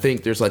 and I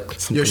think there's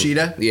some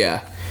Yoshida.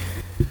 Yeah.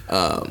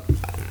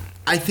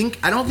 I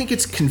don't think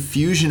it's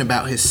confusion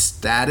about his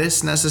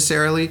status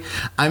necessarily.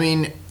 I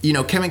mean,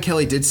 Kevin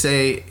Kelly did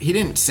say, he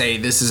didn't say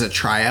this is a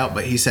tryout,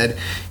 but he said,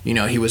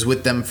 he was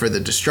with them for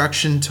the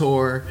Destruction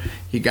Tour.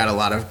 He got a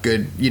lot of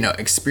good,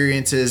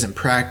 experiences and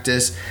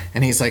practice.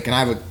 And he's like, and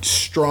I have a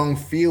strong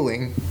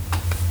feeling,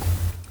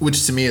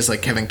 which to me is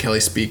Kevin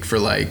Kelly speak for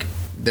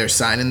they're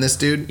signing this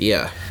dude.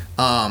 Yeah.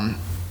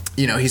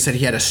 He said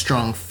he had a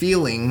strong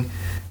feeling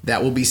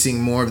that we'll be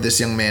seeing more of this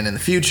young man in the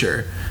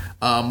future.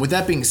 With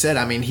that being said,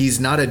 I mean, he's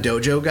not a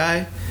dojo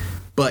guy,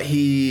 but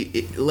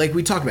like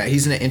we talked about,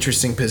 he's in an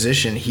interesting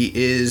position. He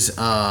is,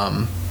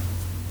 obviously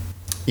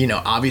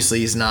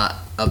he's not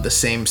of the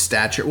same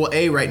stature. Well,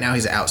 A, right now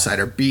he's an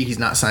outsider. B, he's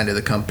not signed to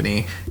the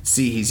company.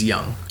 C, he's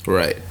young.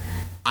 Right.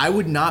 I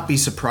would not be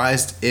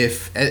surprised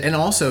if, and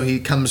also he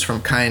comes from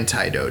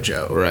Kaientai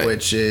Dojo, right,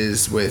 which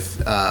is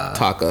with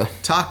Taka.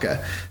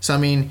 So, I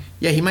mean,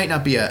 yeah, he might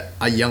not be a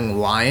young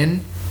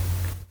lion,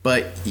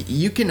 but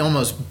you can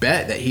almost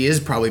bet that he is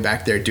probably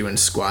back there doing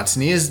squats,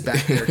 and he is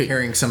back there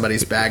carrying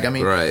somebody's bag. I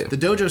mean, right, the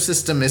dojo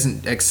system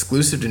isn't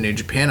exclusive to New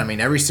Japan. I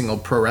mean, every single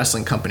pro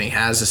wrestling company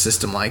has a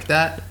system like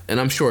that. And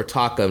I'm sure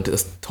Taka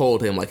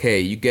told him, hey,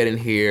 you get in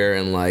here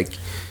and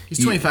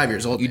he's 25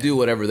 years old. You do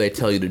whatever they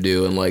tell you to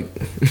do, and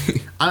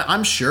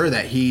I'm sure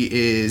that he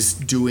is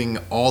doing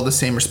all the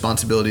same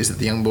responsibilities that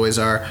the young boys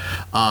are.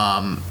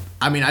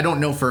 I mean, I don't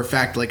know for a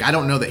fact. I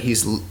don't know that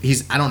he's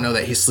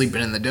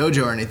sleeping in the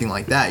dojo or anything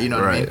like that. You know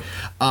what I mean?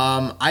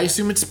 I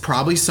assume it's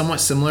probably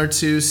somewhat similar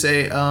to,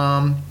 say,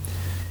 what's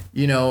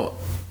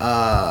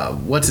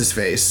his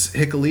face,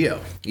 Hikuleo.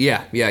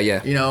 Yeah.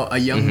 A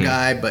young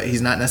guy, but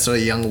he's not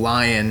necessarily a young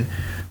lion.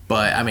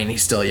 But I mean,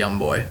 he's still a young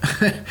boy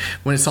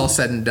when it's all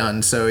said and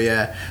done. So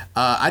yeah,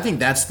 I think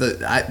that's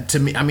to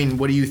me. I mean,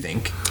 what do you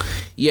think?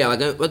 Yeah,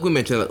 like we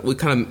mentioned, we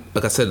kind of,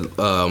 like I said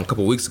a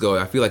couple of weeks ago,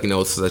 I feel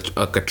it's a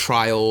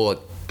trial,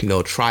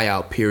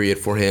 tryout period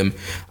for him.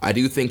 I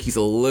do think he's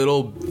a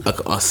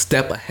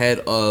step ahead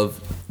of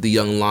the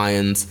young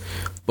lions,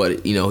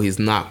 but he's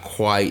not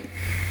quite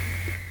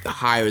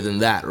higher than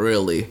that,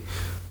 really.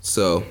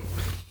 So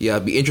yeah,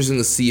 it'd be interesting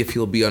to see if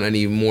he'll be on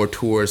any more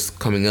tours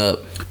coming up.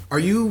 Are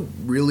you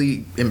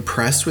really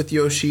impressed with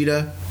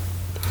Yoshida?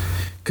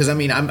 Because, I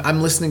mean,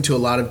 I'm listening to a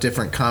lot of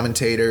different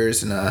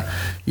commentators and,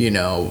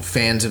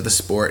 fans of the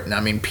sport. And,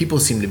 I mean, people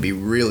seem to be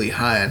really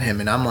high on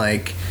him. And I'm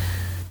like,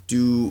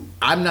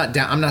 I'm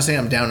not saying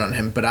I'm down on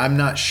him, but I'm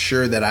not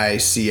sure that I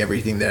see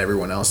everything that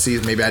everyone else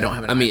sees. Maybe I don't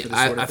have an eye for this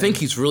sort of I think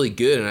he's really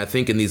good, and I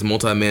think in these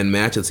multi-man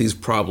matches, he's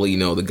probably,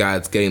 the guy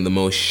that's getting the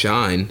most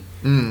shine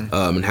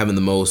and having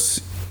the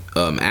most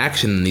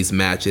action in these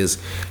matches.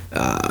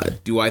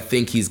 Do I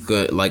think he's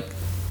good? Like,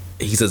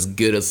 he's as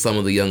good as some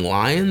of the young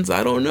lions?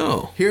 I don't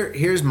know.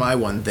 Here's my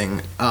one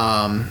thing.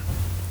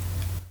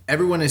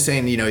 Everyone is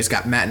saying, he's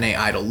got matinee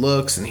idol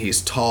looks and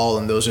he's tall,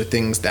 and those are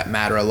things that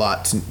matter a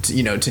lot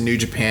to New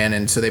Japan,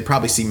 and so they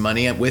probably see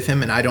money with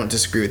him, and I don't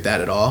disagree with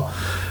that at all.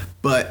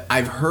 But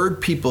I've heard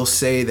people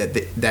say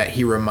that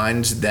he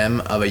reminds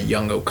them of a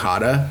young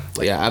Okada.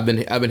 Yeah, I've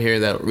been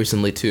hearing that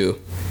recently too.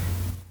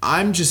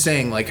 I'm just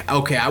saying,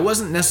 okay, I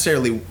wasn't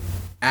necessarily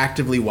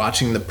actively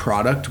watching the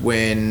product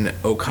when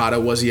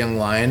Okada was a young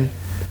lion,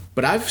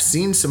 but I've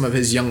seen some of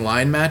his young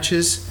lion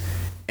matches,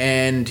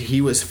 and he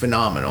was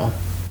phenomenal.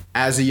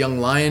 As a young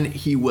lion,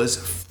 he was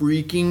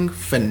freaking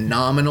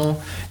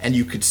phenomenal, and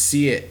you could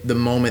see it the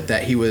moment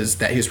that he was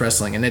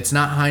wrestling. And it's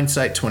not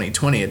hindsight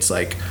 2020. It's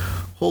like,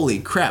 holy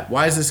crap,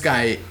 why is this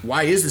guy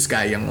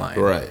a young lion?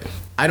 Right.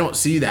 I don't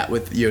see that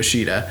with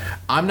Yoshida.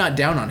 I'm not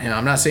down on him.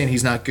 I'm not saying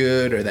he's not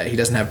good or that he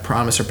doesn't have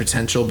promise or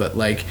potential, but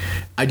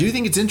I do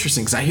think it's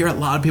interesting because I hear a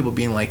lot of people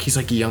being like, he's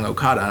like a young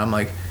Okada, and I'm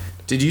like,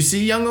 did you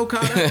see young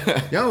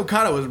Okada? Young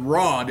Okada was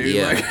raw, dude.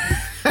 Yeah.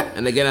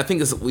 And again, I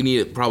think we need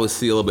to probably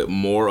see a little bit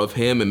more of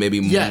him and maybe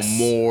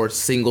more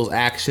singles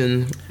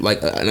action,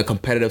 like in a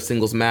competitive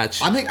singles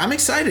match. I'm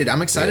excited.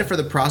 I'm excited for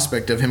the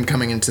prospect of him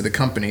coming into the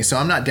company. So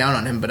I'm not down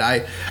on him, but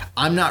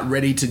I'm not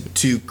ready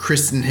to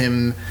christen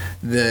him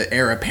the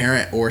heir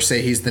apparent or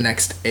say he's the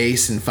next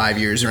ace in 5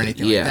 years or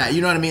anything like that.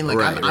 You know what I mean?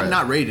 I'm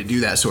not ready to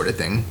do that sort of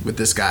thing with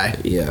this guy.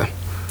 Yeah.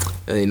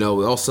 And,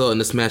 also in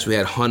this match we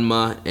had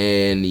Hanma,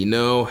 and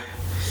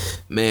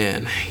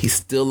man, he's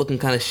still looking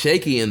kind of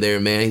shaky in there,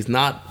 man. He's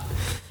not.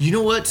 You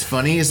know what's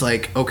funny is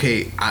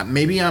okay,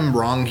 maybe I'm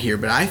wrong here,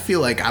 but I feel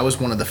like I was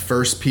one of the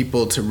first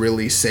people to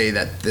really say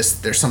that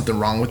there's something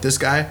wrong with this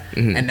guy,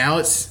 and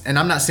now and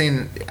I'm not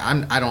saying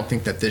I don't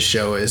think that this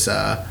show is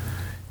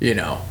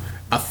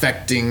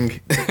affecting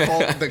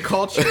the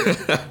culture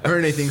or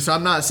anything. So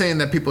I'm not saying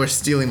that people are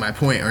stealing my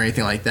point or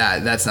anything like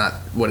that. That's not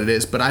what it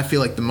is. But I feel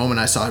like the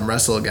moment I saw him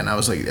wrestle again, I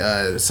was like,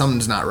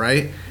 something's not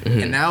right.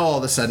 And now all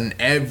of a sudden,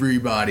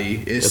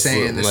 everybody is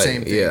saying the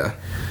same thing. Yeah.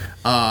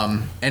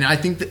 And I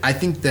think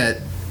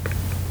that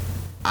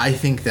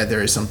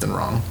there is something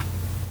wrong.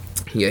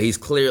 Yeah, he's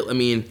clear. I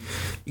mean,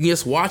 you can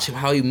just watch him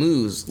how he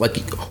moves.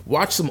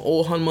 Watch some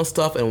old Hanma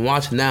stuff and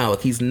watch now.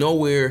 He's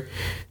nowhere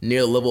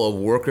near the level of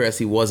worker as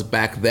he was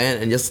back then,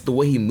 and just the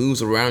way he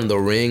moves around the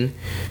ring,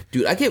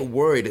 dude. I get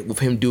worried with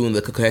him doing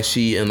the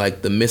Kokeshi and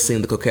the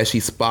missing the Kokeshi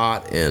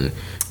spot and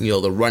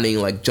the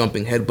running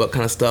jumping headbutt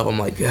kind of stuff. I'm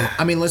like, ugh.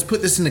 I mean, let's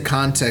put this into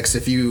context.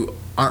 If you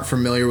aren't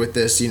familiar with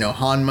this,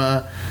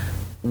 Hanma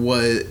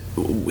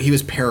he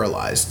was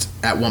paralyzed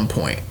at one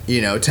point,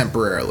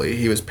 temporarily.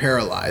 He was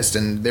paralyzed,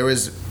 and there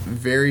was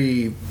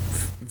very,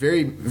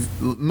 very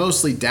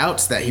mostly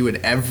doubts that he would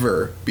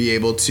ever be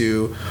able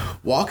to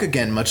walk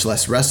again, much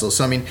less wrestle.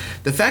 So, I mean,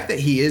 the fact that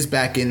he is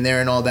back in there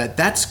and all that,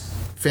 that's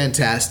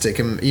fantastic.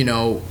 And,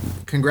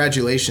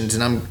 congratulations.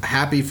 And I'm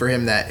happy for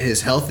him that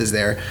his health is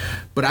there.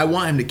 But I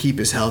want him to keep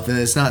his health, and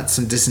it's not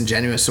some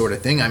disingenuous sort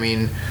of thing. I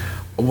mean,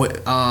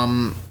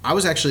 I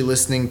was actually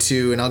listening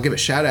to, and I'll give a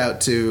shout out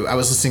to, I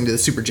was listening to the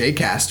Super J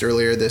Cast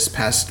earlier this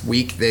past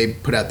week. They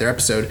put out their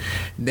episode.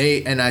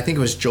 And I think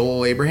it was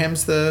Joel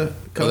Abrahams, the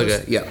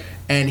co-host. Yeah.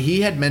 And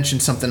he had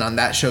mentioned something on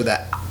that show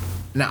that,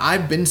 now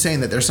I've been saying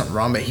that there's something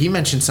wrong, but he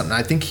mentioned something.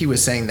 I think he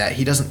was saying that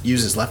he doesn't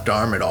use his left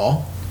arm at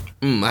all.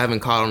 I haven't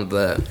caught on to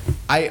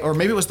that. Or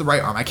maybe it was the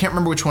right arm. I can't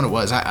remember which one it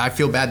was. I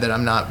feel bad that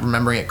I'm not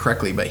remembering it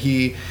correctly, but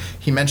he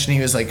mentioned,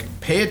 he was like,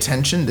 pay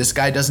attention. This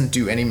guy doesn't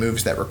do any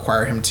moves that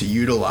require him to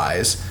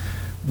utilize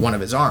one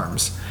of his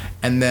arms.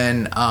 And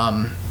then,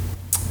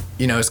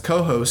 his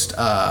co-host,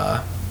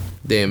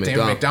 Dan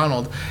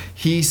McDonald,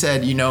 he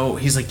said,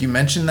 he's like, you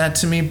mentioned that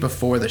to me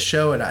before the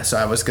show, and so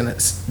I was going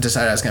to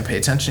decide I was going to pay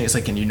attention. He's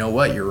like, and you know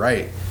what? You're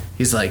right.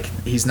 He's like,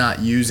 he's not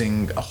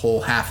using a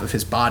whole half of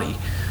his body.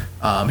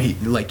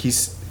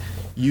 He's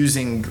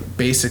using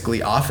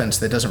basically offense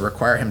that doesn't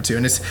require him to,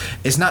 and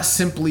it's not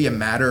simply a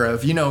matter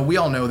of, we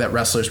all know that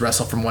wrestlers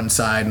wrestle from one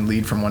side and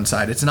lead from one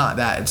side. It's not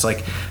that. It's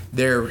like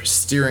they're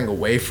steering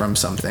away from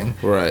something.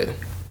 Right.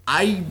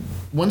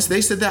 Once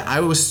they said that, I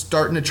was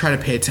starting to try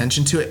to pay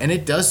attention to it, and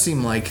it does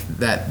seem like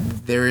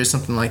that there is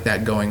something like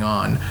that going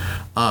on.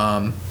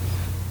 I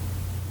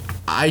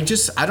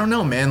don't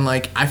know, man.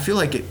 I feel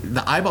like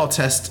the eyeball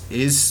test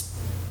is,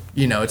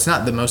 it's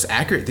not the most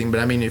accurate thing, but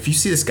I mean, if you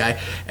see this guy,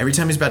 every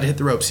time he's about to hit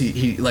the ropes,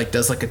 he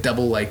does a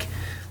double,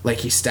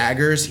 he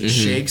staggers, he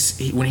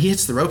shakes. When he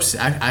hits the ropes,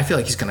 I feel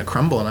like he's going to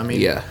crumble. And I mean,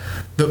 yeah.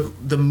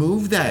 The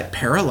move that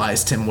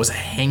paralyzed him was a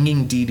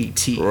hanging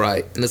DDT.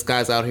 Right. And this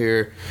guy's out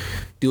here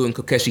doing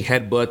Kokeshi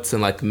headbutts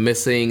and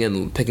missing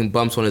and taking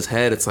bumps on his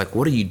head. It's like,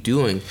 what are you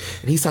doing?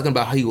 And he's talking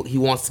about how he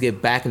wants to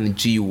get back in the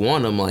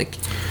G1. I'm like,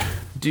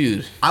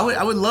 Dude.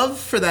 I would love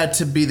for that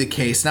to be the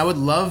case, and I would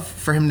love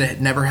for him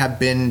to never have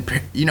been,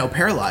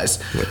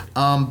 paralyzed.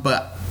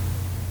 But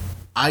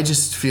I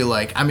just feel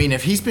like, I mean,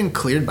 if he's been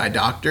cleared by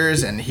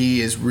doctors and he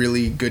is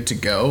really good to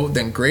go,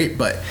 then great.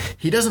 But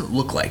he doesn't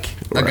look like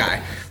a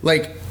guy.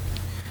 Like,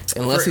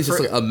 unless he's just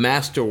like a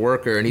master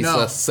worker and he's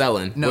just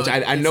selling, which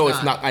I know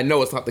it's not. I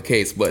know it's not the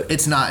case, but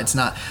it's not.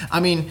 I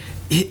mean,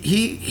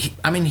 he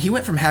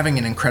went from having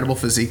an incredible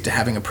physique to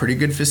having a pretty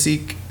good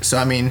physique. So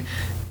I mean,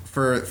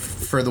 for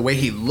the way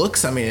he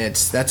looks, I mean,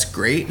 that's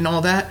great and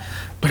all that.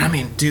 But I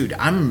mean, dude,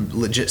 I'm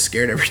legit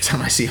scared every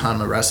time I see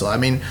Hanma wrestle. I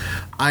mean,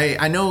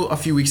 I know a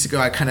few weeks ago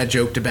I kind of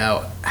joked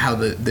about how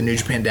the New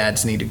Japan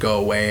dads need to go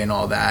away and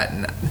all that,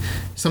 and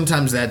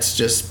sometimes that's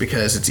just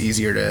because it's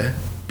easier to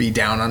be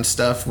down on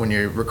stuff when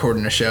you're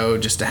recording a show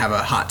just to have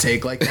a hot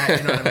take like that,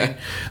 you know what I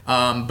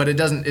mean? But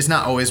it's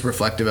not always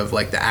reflective of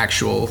like the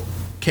actual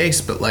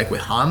case. But like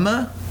with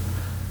Hanma,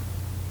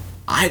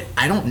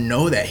 I don't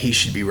know that he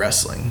should be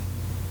wrestling.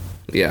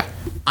 Yeah.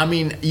 I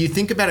mean, you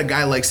think about a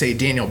guy like, say,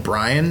 Daniel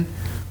Bryan,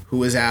 who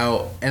was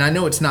out, and I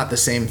know it's not the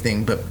same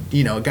thing, but,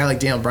 a guy like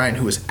Daniel Bryan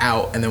who was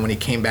out, and then when he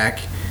came back,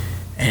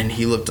 and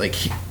he looked like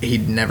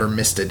he'd never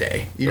missed a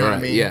day. You know what I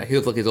mean? Yeah, he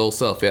looked like his old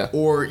self, yeah.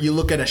 Or you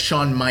look at a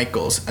Shawn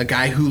Michaels, a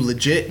guy who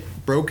legit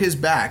broke his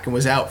back and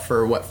was out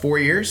for, 4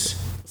 years?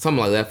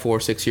 Something like that, 4 or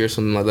 6 years,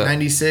 something like that.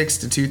 96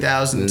 to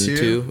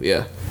 2002?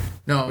 Yeah.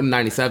 No.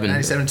 97.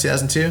 97 to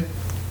 2002?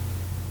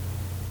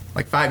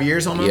 Like 5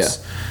 years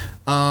almost?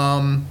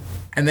 Yeah.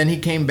 And then he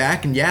came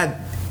back, and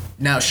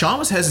now Shawn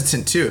was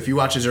hesitant too if you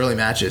watch his early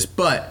matches,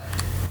 but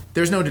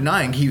there's no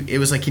denying it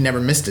was like he never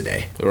missed a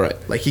day. Right.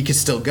 Like he could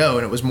still go,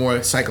 and it was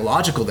more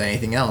psychological than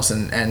anything else,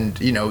 and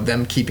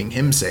them keeping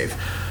him safe.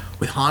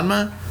 With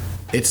Hanma,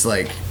 it's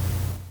like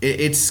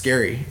it's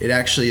scary. It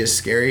actually is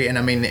scary, and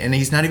I mean, and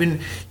he's not even,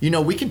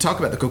 we can talk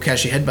about the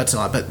Kokeshi headbutts and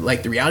all that, but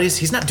like the reality is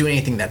he's not doing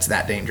anything that's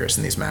that dangerous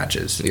in these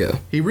matches. Yeah.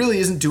 He really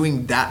isn't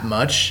doing that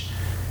much.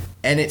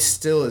 And it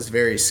still is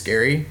very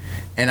scary,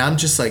 and I'm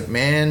just like,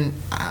 man,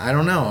 I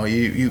don't know.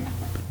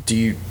 Do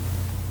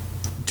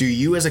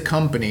you as a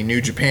company,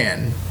 New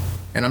Japan,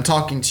 and I'm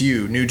talking to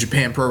you, New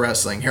Japan Pro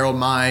Wrestling, Harold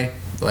Mai,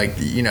 like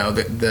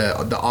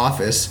the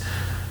office.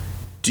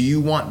 Do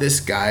you want this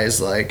guy's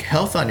like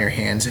health on your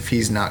hands if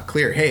he's not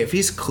clear? Hey, if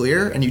he's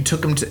clear and you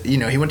took him to,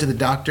 he went to the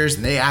doctors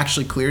and they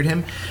actually cleared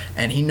him,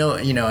 and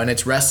and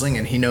it's wrestling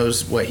and he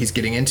knows what he's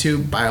getting into,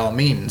 by all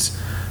means.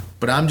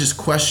 But I'm just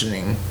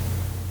questioning.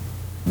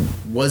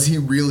 Was he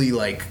really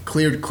like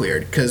cleared?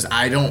 Because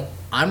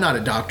I'm not a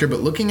doctor,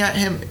 but looking at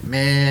him,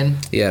 man.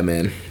 Yeah,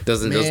 man.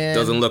 Doesn't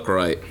look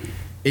right.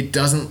 It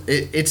doesn't.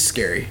 It's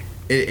scary.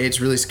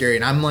 It's really scary,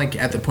 and I'm like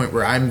at the point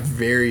where I'm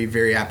very,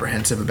 very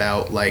apprehensive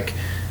about like.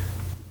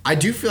 I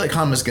do feel like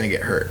Hanma's gonna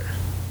get hurt.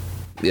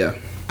 Yeah.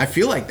 I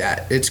feel like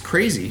that. It's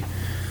crazy.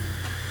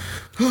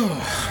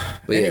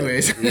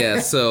 Anyways. Yeah,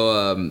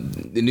 so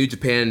the New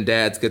Japan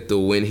dads get the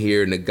win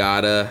here.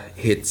 Nagata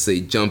hits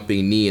a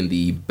jumping knee in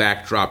the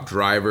backdrop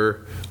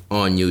driver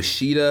on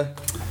Yoshida.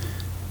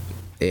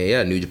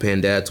 Yeah, New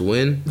Japan dads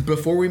win.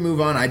 Before we move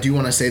on, I do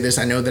want to say this.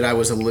 I know that I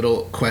was a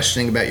little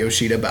questioning about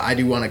Yoshida, but I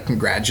do want to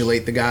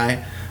congratulate the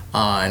guy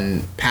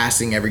on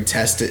passing every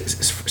test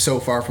so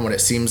far from what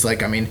it seems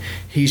like. I mean,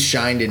 he's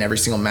shined in every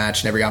single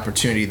match and every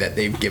opportunity that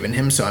they've given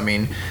him. So, I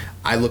mean,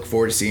 I look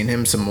forward to seeing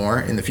him some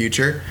more in the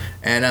future.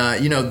 And,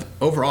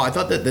 overall, I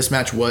thought that this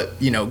match,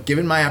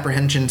 given my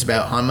apprehensions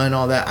about Hanma and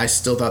all that, I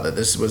still thought that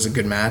this was a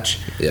good match.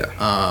 Yeah.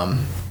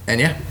 And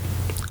yeah.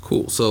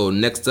 Cool. So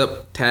next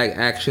up, tag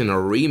action, a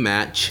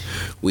rematch.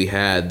 We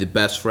had the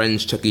Best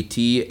Friends, Chucky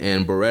T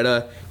and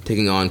Beretta,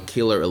 taking on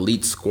Killer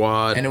Elite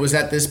Squad. And it was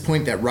at this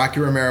point that Rocky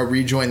Romero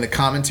rejoined the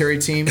commentary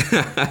team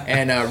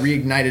and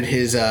reignited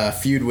his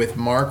feud with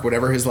Mark,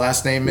 whatever his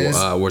last name is.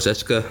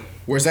 Warzechka,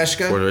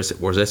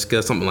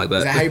 something like that.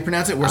 Is that how you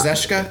pronounce it?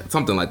 Warzechka?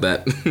 Something like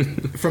that.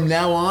 From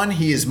now on,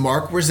 he is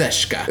Mark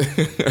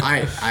Warzechka.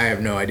 I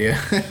have no idea.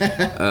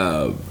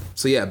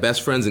 So yeah,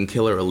 Best Friends and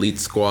Killer Elite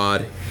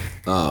Squad.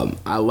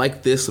 I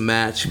like this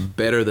match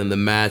better than the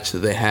match that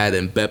they had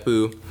in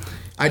Beppu.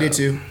 I did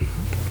too.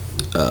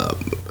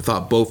 I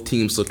thought both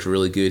teams looked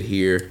really good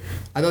here.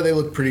 I thought they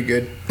looked pretty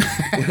good.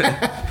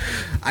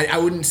 I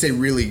wouldn't say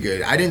really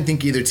good. I didn't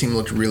think either team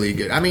looked really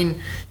good. I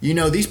mean,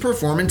 these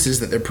performances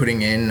that they're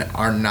putting in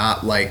are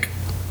not like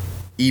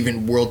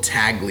even World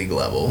Tag League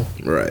level.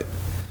 Right.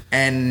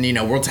 And,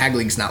 World Tag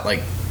League's not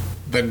like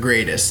the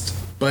greatest.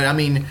 But I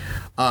mean,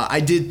 I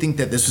did think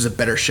that this was a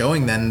better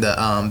showing than the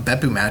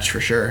Beppu match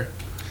for sure.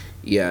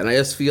 Yeah, and I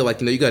just feel like,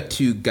 you got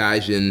two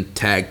Gaijin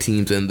tag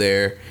teams in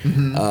there.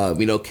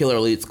 Mm-hmm. Killer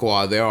Elite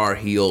Squad, they are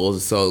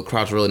heels, so the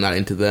crowd's really not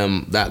into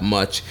them that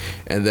much.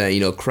 And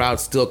then,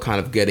 crowd's still kind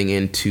of getting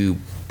into,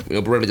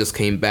 Beretta just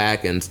came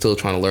back and still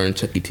trying to learn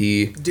Chucky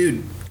T.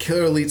 Dude,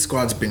 Killer Elite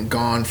Squad's been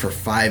gone for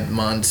 5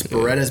 months. Yeah.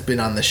 Beretta's been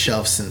on the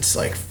shelf since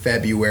like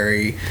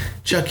February.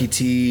 Chucky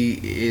T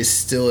is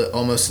still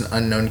almost an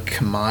unknown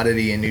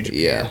commodity in New Japan.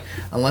 Yeah.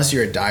 Unless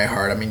you're a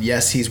diehard. I mean,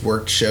 yes, he's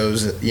worked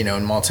shows,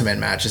 in multi-man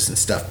matches and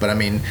stuff, but I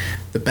mean,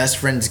 the Best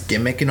Friends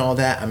gimmick and all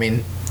that, I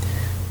mean,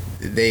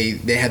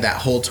 they had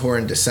that whole tour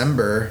in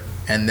December,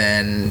 and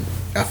then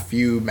a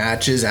few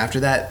matches after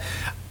that.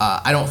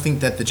 I don't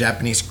think that the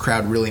Japanese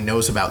crowd really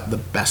knows about the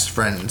best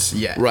friends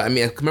yet. Right. I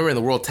mean, I remember in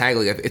the World Tag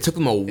League, it took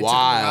them a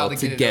while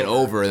to get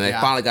over, and they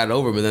finally got it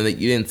over, but then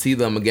you didn't see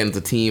them again as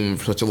a team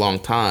for such a long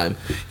time.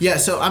 Yeah,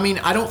 so, I mean,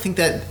 I don't think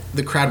that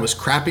the crowd was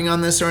crapping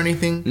on this or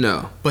anything.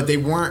 No. But they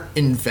weren't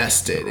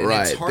invested. And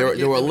right.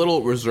 They were a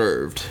little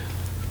reserved.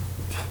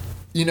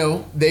 You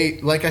know,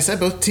 like I said,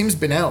 both teams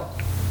been out.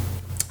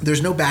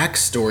 There's no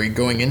backstory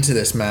going into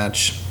this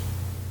match.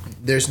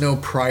 There's no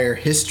prior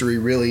history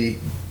really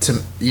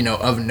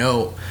of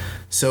note.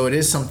 So it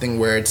is something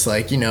where it's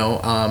like,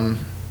 how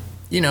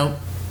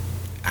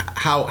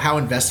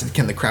invested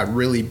can the crowd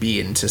really be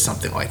into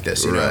something like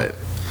this, you know?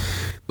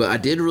 But I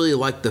did really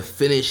like the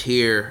finish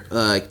here.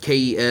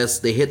 KES,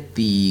 they hit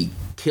the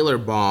killer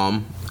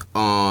bomb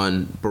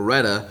on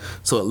Beretta,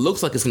 so it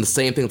looks like it's the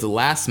same thing as the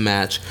last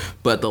match,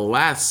 but the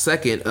last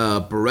second,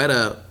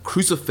 Beretta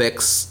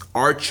crucifix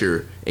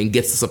Archer and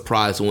gets the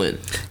surprise win.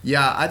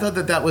 Yeah, I thought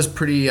that was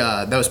pretty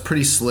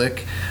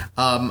slick.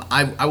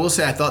 I will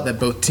say I thought that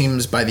both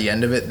teams, by the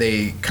end of it,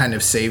 they kind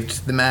of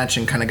saved the match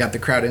and kind of got the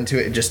crowd into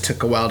it. It just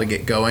took a while to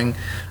get going.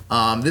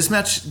 This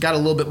match got a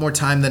little bit more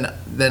time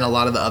than a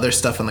lot of the other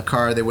stuff on the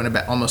card. They went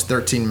about almost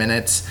 13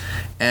 minutes,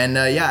 and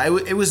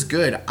it was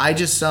good. I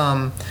just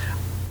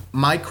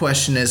my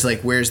question is,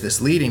 like, where's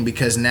this leading?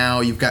 Because now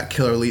you've got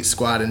Killer Elite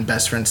Squad and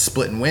Best Friends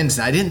splitting wins,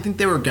 and I didn't think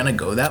they were going to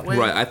go that way.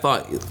 Right, I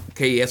thought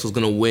KES was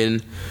going to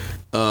win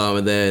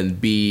and then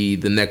be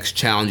the next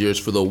challengers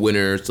for the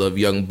winners of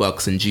Young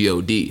Bucks and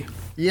GOD.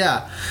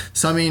 Yeah,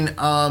 so, I mean,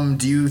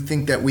 do you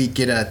think that we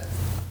get a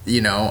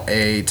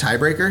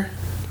tiebreaker?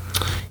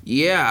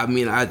 Yeah, I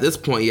mean, at this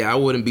point, I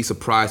wouldn't be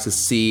surprised to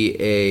see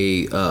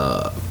a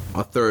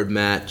third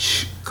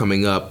match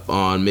coming up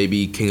on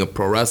maybe King of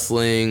Pro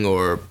Wrestling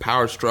or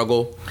Power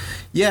Struggle.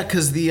 Yeah,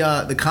 because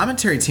the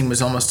commentary team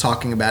was almost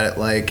talking about it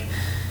like,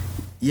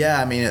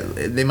 yeah, I mean,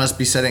 they must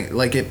be setting,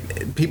 like,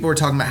 people were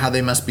talking about how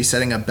they must be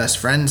setting up Best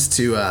Friends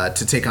to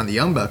take on the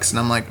Young Bucks, and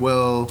I'm like,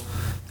 well,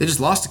 they just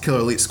lost to Killer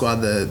Elite Squad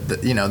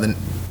the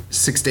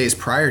 6 days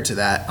prior to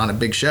that on a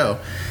big show.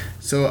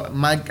 So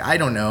I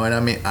don't know, and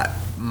I mean,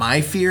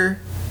 my fear,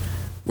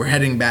 we're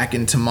heading back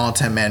into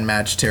multi-man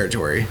match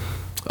territory.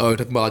 Oh, you're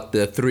talking about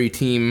like the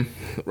 3-team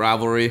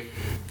rivalry?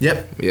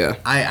 Yep. Yeah.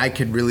 I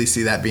could really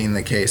see that being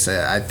the case.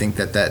 I think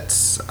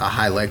that's a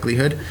high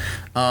likelihood.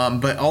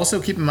 But also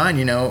keep in mind,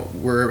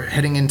 we're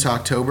heading into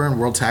October and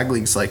World Tag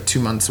League's like 2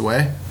 months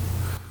away.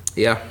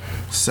 Yeah.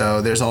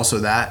 So there's also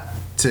that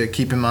to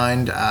keep in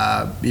mind.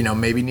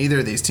 Maybe neither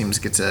of these teams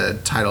gets a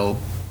title,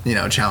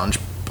 challenge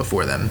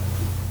before then.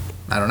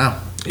 I don't know.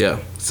 Yeah,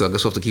 so I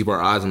guess we'll have to keep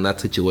our eyes on that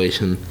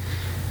situation.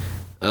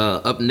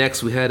 Up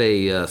next, we had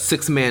a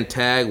 6-man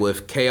tag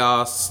with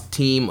Chaos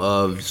team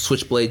of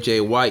Switchblade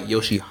Jay White,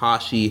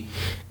 Yoshihashi,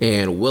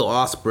 and Will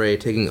Ospreay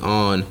taking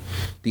on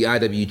the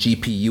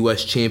IWGP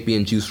US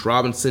champion Juice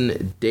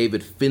Robinson,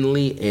 David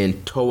Finlay,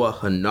 and Toa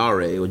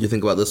Hanare. What do you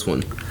think about this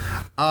one?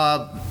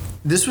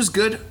 This was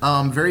good.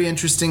 Very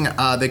interesting.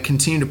 They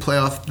continue to play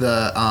off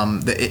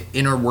the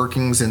inner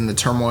workings and the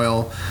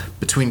turmoil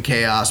between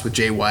Chaos with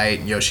Jay White,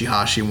 and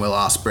Yoshihashi, and Will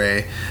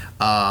Ospreay.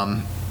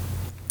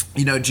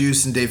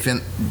 Juice and Dave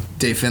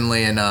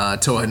Finlay and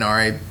Toa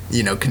Hanare,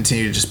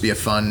 continue to just be a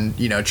fun,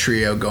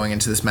 trio going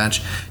into this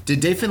match.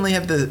 Did Dave Finlay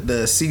have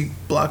the C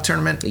Block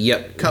tournament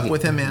cup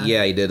with him?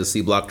 Yeah, he did, a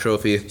C Block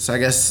trophy. So I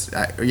guess,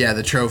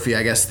 the trophy,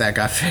 I guess that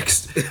got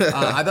fixed.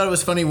 I thought it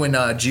was funny when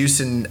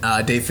Juice and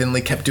Dave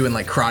Finlay kept doing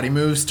like karate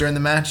moves during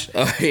the match.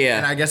 Oh, yeah.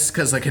 And I guess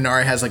because like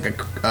Hanare has like a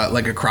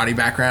karate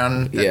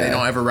background that they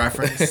don't ever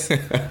reference. So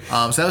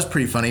that was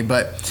pretty funny,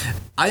 but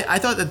I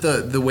thought that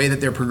the way that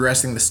they're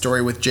progressing the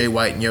story with Jay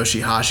White and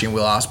Yoshihashi and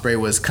Will Ospreay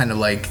was kind of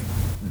like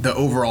the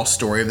overall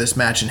story of this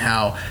match and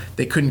how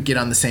they couldn't get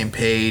on the same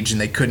page and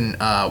they couldn't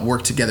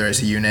work together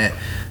as a unit.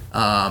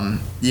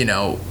 That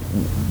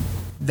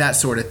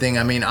sort of thing.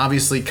 I mean,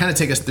 obviously, kind of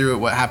take us through it,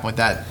 what happened with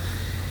that.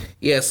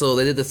 Yeah, so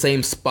they did the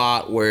same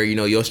spot where,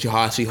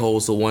 Yoshihashi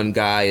holds the one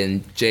guy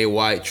and Jay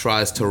White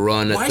tries to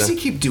run. Why does he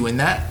keep doing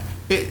that?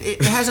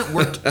 It hasn't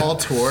worked all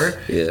tour.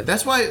 Yeah.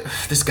 That's why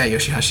this guy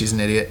Yoshihashi's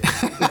an idiot.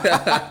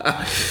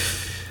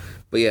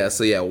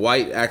 But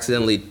White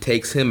accidentally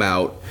takes him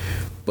out,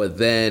 but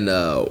then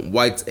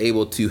White's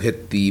able to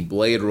hit the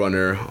Blade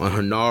Runner on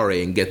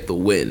Hanare and get the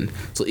win.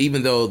 So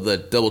even though the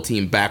double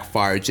team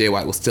backfired, Jay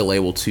White was still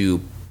able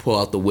to pull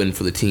out the win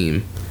for the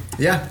team.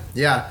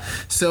 Yeah.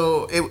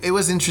 So it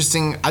was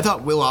interesting. I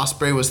thought Will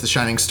Ospreay was the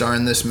shining star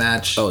in this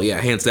match. Oh,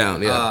 yeah, hands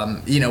down,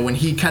 yeah. When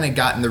he kind of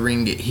got in the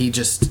ring, he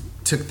just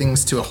took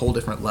things to a whole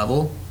different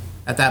level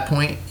at that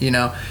point, And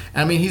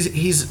I mean,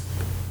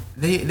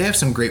 they have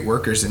some great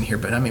workers in here,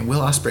 but I mean, Will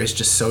Ospreay is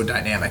just so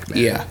dynamic, man.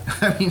 Yeah.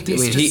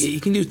 He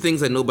can do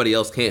things that nobody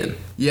else can.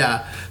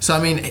 Yeah. So,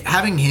 I mean,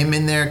 having him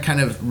in there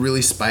kind of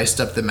really spiced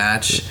up the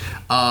match.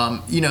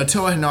 Toa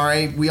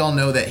Hanare, we all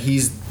know that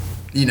he's,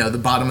 the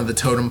bottom of the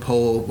totem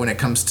pole when it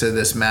comes to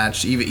this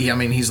match.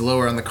 He's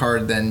lower on the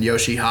card than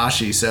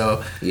Yoshihashi,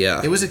 so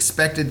yeah, it was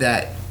expected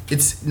that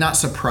it's not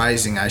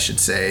surprising, I should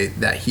say,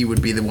 that he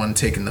would be the one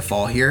taking the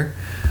fall here.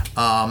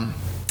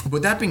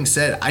 With that being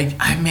said,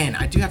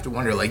 I do have to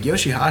wonder, like,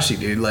 Yoshihashi,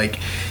 dude, like,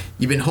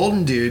 you've been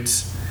holding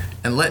dudes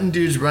and letting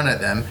dudes run at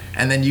them,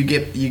 and then you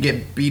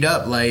get beat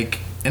up, like,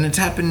 and it's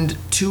happened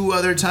 2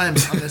 other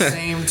times on the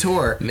same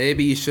tour.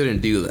 Maybe you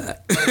shouldn't do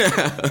that.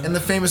 In the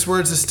famous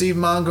words of Steve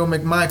Mongo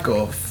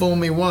McMichael, fool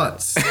me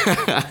once,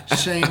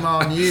 shame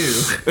on you.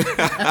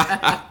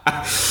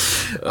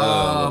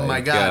 Oh my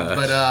God.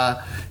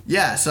 But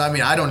yeah, so I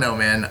mean, I don't know,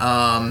 man.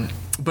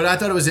 But I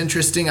thought it was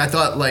interesting. I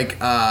thought, like,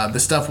 the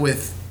stuff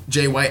with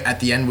Jay White at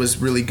the end was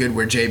really good,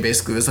 where Jay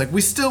basically was like,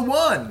 we still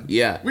won.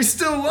 Yeah. We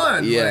still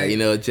won. Yeah,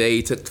 like,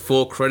 Jay took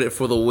full credit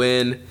for the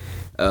win.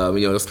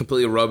 Just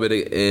completely rub it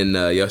in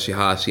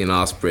Yoshihashi and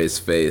Ospreay's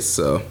face.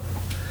 So,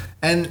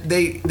 and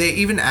they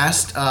even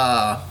asked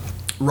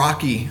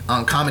Rocky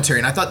on commentary,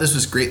 and I thought this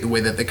was great the way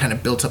that they kind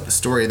of built up the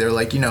story. They're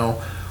like,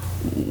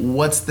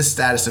 what's the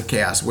status of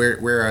Chaos?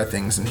 Where are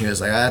things? And he was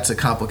like, that's a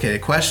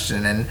complicated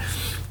question. And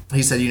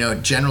he said,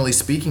 generally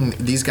speaking,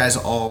 these guys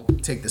all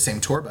take the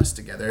same tour bus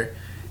together.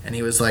 And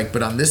he was like,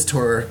 but on this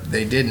tour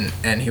they didn't.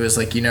 And he was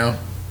like,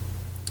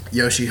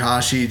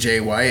 Yoshihashi, Jay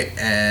White,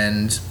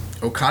 and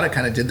Okada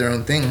kind of did their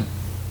own thing,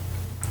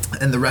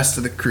 and the rest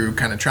of the crew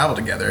kind of traveled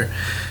together.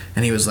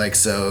 And he was like,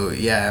 so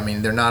yeah, I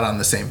mean, they're not on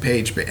the same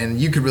page,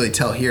 and you could really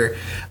tell here.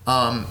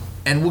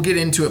 And we'll get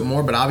into it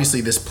more, but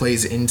obviously this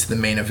plays into the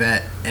main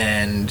event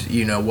and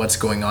what's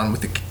going on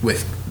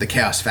with the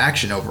Chaos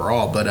faction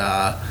overall. But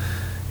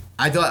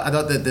I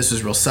thought that this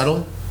was real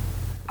subtle.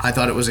 I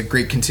thought it was a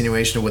great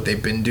continuation of what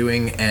they've been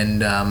doing,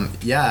 and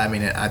yeah, I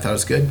mean, I thought it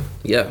was good.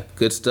 Yeah,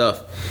 good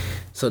stuff.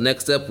 So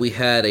next up, we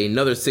had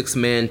another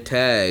 6-man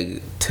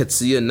tag: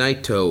 Tetsuya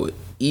Naito,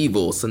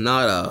 Evil,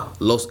 Sanada,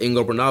 Los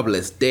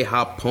Ingobernables de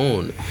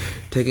Japón,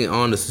 taking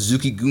on the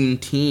Suzuki-gun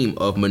team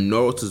of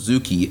Minoru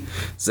Suzuki,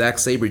 Zack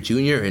Sabre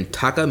Jr., and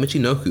Taka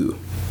Michinoku.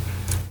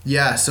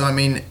 Yeah, so I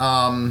mean,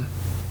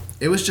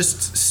 it was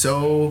just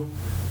so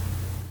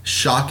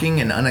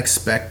shocking and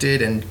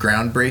unexpected and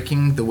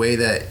groundbreaking the way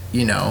that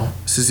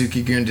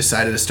Suzuki-gun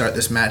decided to start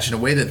this match in a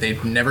way that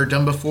they've never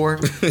done before.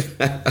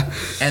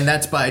 And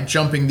that's by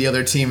jumping the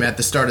other team at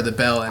the start of the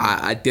bell. And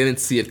I didn't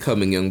see it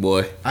coming, young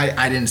boy.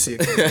 I didn't see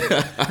it coming.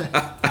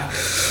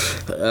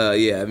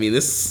 Yeah, I mean,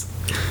 this,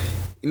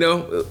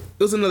 it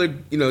was another,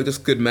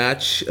 just good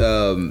match.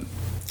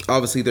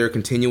 Obviously, they're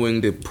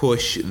continuing to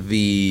push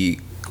the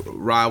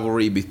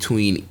rivalry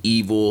between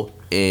Evil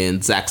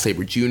and Zack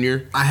Sabre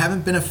Jr. I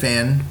haven't been a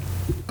fan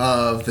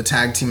of the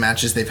tag team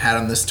matches they've had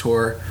on this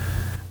tour.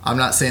 I'm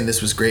not saying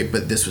this was great,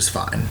 but this was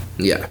fine.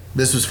 Yeah.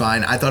 This was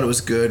fine. I thought it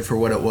was good for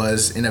what it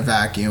was in a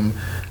vacuum.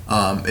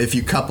 If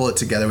you couple it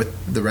together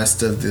with the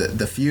rest of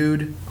the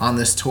feud on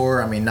this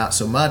tour, I mean, not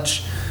so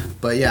much.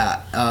 But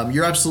yeah,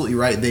 you're absolutely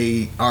right.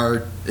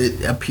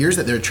 It appears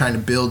that they're trying to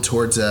build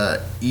towards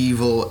a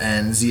Evil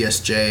and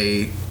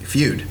ZSJ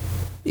feud.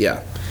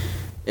 Yeah.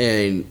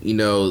 And,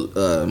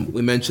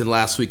 we mentioned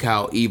last week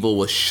how Evil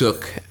was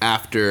shook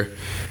after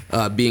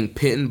being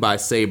pinned by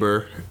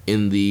Sabre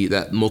in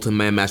that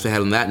multi-man match they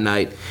had on that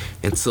night.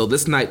 And so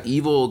this night,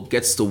 Evil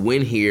gets the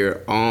win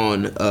here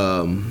on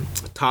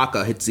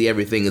Taka. Hits the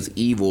everything as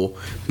Evil.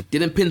 He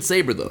didn't pin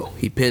Sabre, though.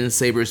 He pinned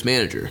Sabre's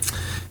manager.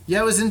 Yeah,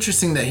 it was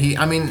interesting that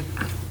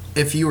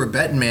if you were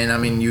betting,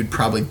 man, you'd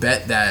probably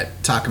bet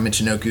that Taka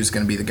Michinoku is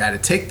going to be the guy to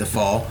take the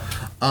fall.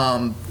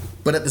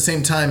 But at the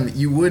same time,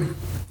 you would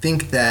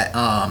think that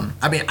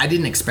I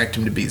didn't expect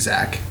him to beat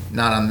Zack,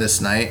 not on this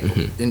night.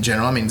 Mm-hmm. In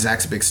general,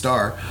 Zack's a big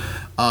star,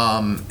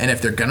 and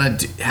if they're gonna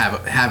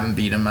have him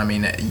beat him,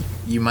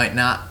 you might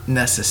not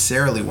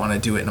necessarily want to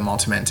do it in a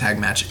multi-man tag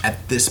match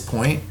at this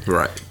point.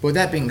 Right. But with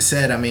that being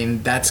said,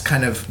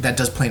 that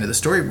does play into the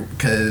story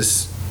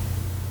because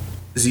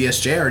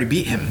ZSJ already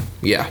beat him.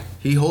 Yeah.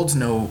 He holds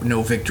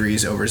no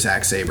victories over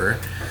Zack Sabre.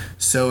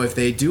 So if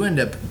they do end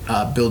up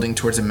building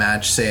towards a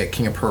match, say at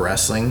King of Pro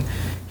Wrestling,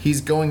 he's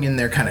going in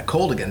there kind of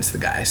cold against the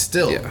guy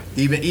still. Yeah.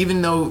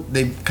 Even though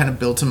they've kind of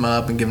built him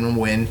up and given him a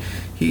win,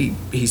 he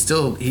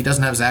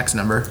doesn't have Zack's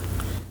number.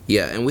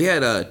 Yeah, and we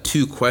had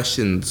 2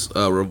 questions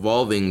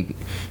revolving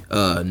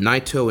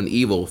Naito and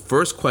Evil.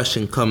 First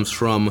question comes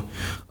from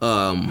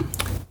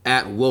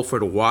at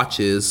Wilfred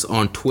Watches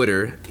on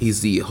Twitter.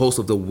 He's the host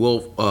of the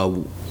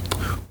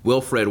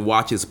Wilfred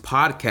Watches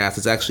podcast.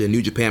 It's actually a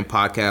New Japan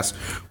podcast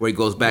where he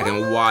goes back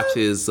and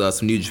watches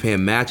some New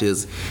Japan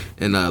matches,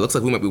 and it looks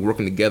like we might be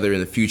working together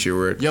in the future.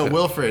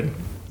 Wilfred,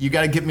 you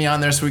got to get me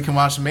on there so we can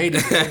watch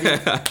Maiden.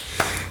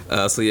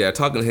 So yeah,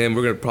 talking to him,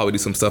 we're gonna probably do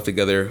some stuff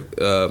together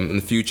in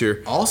the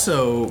future.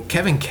 Also,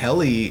 Kevin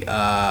Kelly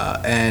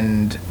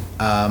and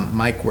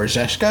Mike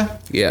Wierzeszka.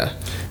 Yeah.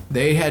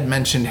 They had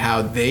mentioned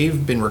how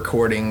they've been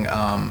recording,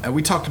 and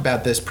we talked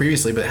about this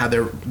previously, but how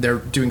they're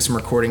doing some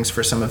recordings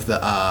for some of the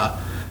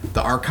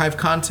archive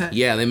content.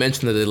 Yeah, they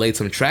mentioned that they laid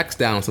some tracks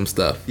down, some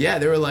stuff. Yeah,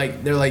 they're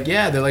like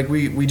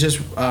we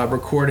just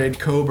recorded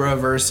Cobra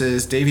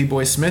versus Davey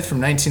Boy Smith from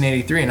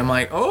 1983, and I'm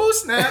like, oh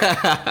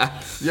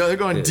snap! Yo, they're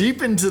going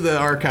deep into the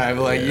archive.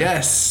 Like,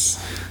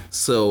 yes.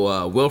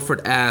 So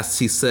Wilfred asks,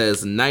 he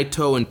says,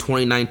 Naito in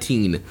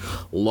 2019,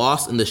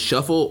 lost in the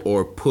shuffle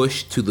or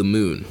pushed to the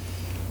moon?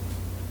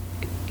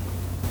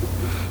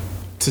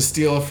 To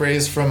steal a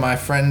phrase from my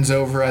friends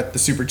over at the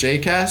Super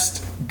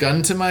J-Cast,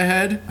 gun to my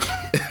head.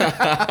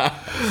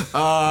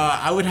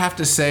 I would have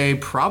to say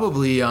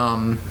probably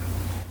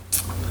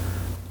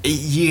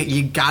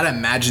you gotta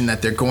imagine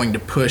that they're going to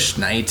push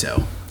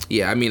Naito.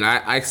 Yeah, I mean,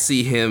 I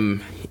see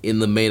him in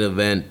the main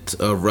event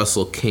of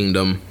Wrestle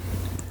Kingdom.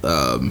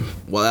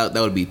 Well,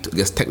 that would be, I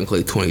guess,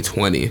 technically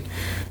 2020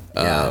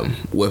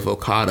 with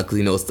Okada, because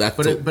he knows that.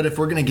 But if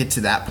we're gonna get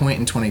to that point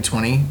in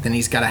 2020, then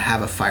he's got to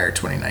have a fire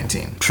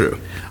 2019. True.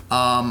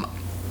 I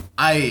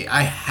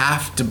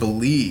have to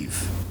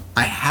believe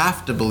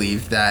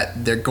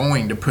that they're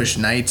going to push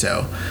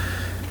Naito,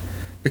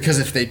 because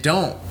if they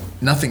don't,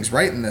 nothing's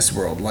right in this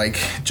world. Like,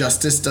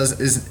 justice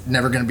is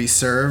never going to be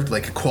served.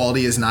 Like,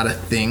 equality is not a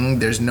thing.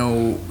 There's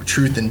no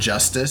truth and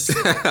justice.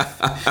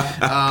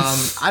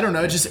 I don't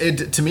know.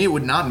 To me, it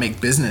would not make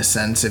business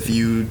sense if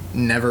you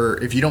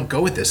don't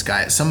go with this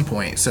guy at some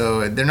point.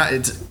 So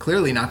it's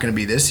clearly not going to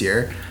be this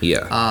year.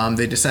 Yeah.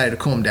 They decided to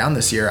cool him down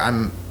this year.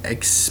 I'm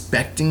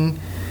expecting,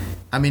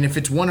 I mean, if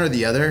it's one or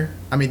the other,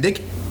 I mean,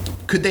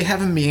 could they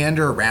have him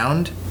meander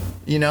around,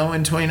 in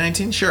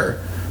 2019? Sure.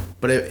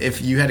 But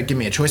if you had to give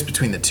me a choice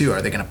between the two,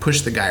 are they going to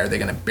push the guy or are they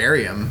going to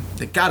bury him?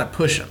 They got to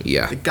push him.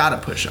 Yeah. They got to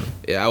push him.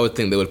 Yeah, I would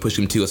think they would push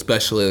him too,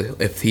 especially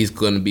if he's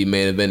going to be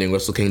main eventing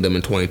Wrestle Kingdom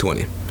in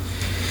 2020.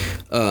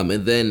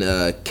 And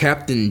then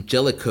Captain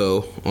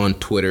Jellicoe on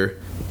Twitter,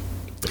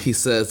 he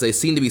says, they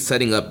seem to be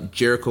setting up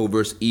Jericho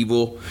versus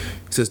Evil.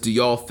 He says, do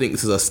y'all think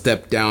this is a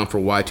step down for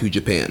Y2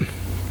 Japan?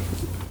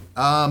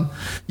 So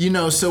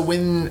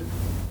when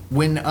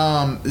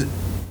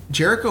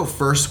Jericho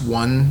first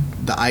won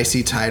the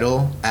IC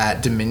title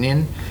at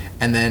Dominion,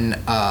 and then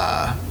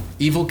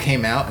Evil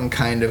came out and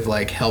kind of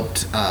like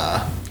helped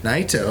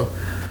Naito,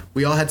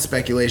 we all had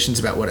speculations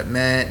about what it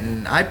meant,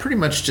 and I pretty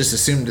much just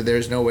assumed that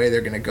there's no way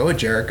they're going to go with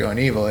Jericho and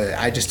Evil.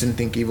 I just didn't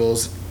think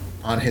Evil's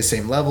on his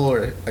same level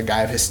or a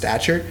guy of his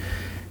stature.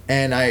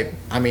 And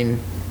I mean,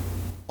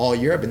 all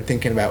year I've been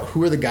thinking about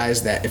who are the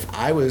guys that if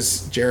I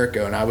was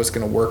Jericho and I was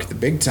going to work the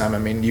big time, I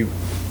mean, you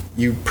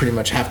pretty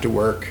much have to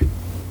work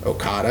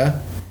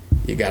Okada.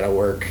 You got to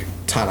work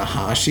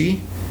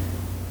Tanahashi.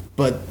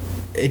 But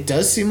it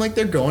does seem like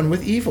they're going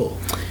with Evil.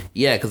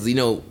 Yeah, because, you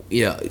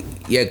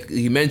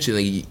mentioned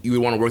like, you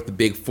would want to work the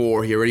big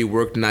four. He already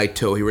worked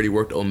Naito. He already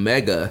worked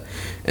Omega.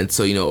 And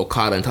so,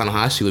 Okada and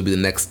Tanahashi would be the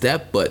next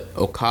step. But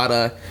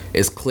Okada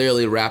is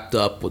clearly wrapped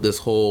up with this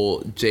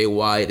whole Jay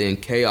White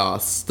and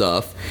Chaos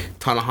stuff.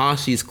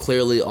 Tanahashi's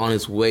clearly on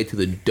his way to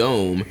the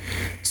Dome.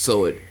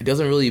 So it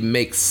doesn't really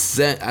make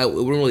sense. It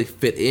wouldn't really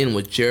fit in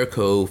with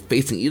Jericho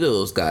facing either of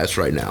those guys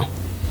right now.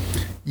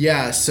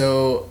 Yeah,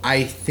 so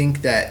I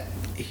think that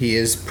he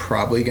is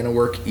probably going to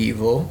work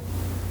Evil.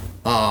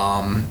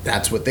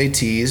 That's what they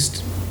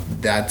teased.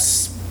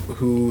 That's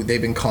who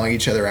they've been calling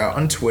each other out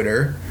on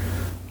Twitter.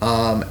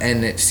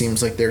 And it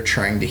seems like they're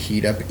trying to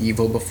heat up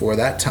Evil before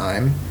that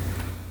time.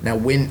 Now,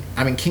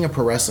 King of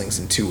Pro Wrestling's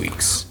in 2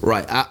 weeks.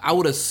 Right. I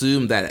would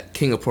assume that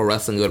King of Pro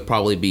Wrestling would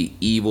probably be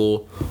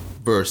Evil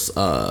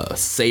versus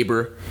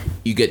Saber.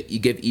 You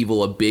give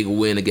Evil a big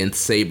win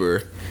against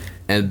Saber,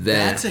 and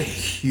then that's a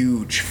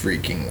huge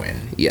freaking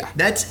win. Yeah.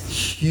 That's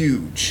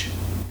huge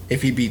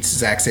if he beats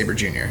Zack Sabre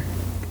Jr.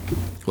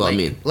 Well,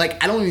 I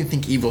don't even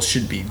think Evil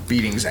should be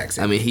beating Zack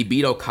Sabre. I mean, he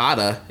beat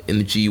Okada in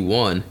the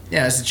G1.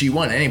 Yeah, it's the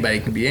G1.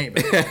 Anybody can be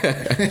anybody.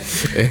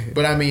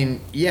 But I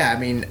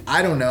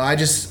don't know.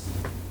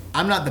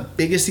 I'm not the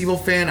biggest Evil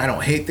fan. I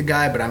don't hate the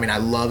guy, but I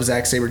love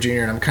Zack Sabre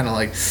Jr. and I'm kind of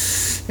like,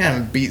 yeah,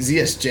 beat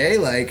ZSJ.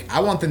 Like, I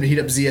want them to heat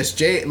up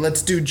ZSJ.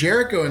 Let's do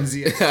Jericho and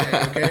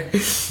ZSJ, okay?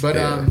 But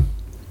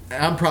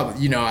I'm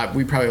probably,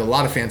 we probably have a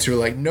lot of fans who are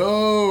like,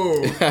 no,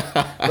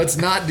 let's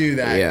not do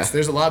that. Yeah.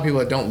 There's a lot of people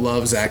that don't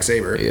love Zack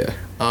Sabre. Yeah.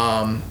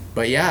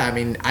 But yeah,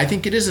 I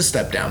think it is a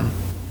step down.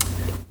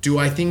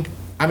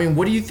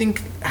 What do you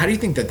think? How do you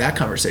think that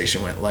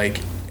conversation went? Like,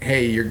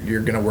 hey,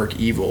 you're gonna work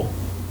Evil.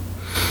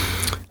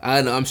 I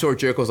don't know. I'm sure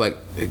Jericho's like,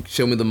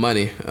 show me the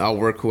money. I'll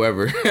work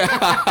whoever.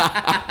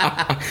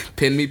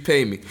 Pin me,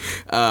 pay me.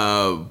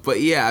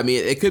 But yeah,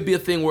 it could be a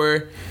thing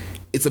where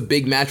it's a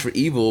big match for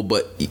Evil,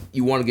 but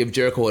you want to give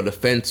Jericho a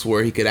defense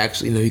where he could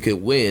actually, he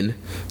could win.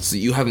 So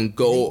you have him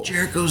go. You think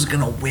Jericho's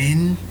gonna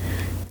win?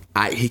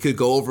 He could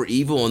go over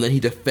Evil and then he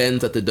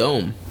defends at the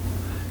Dome.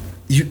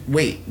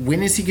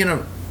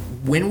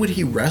 When would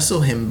he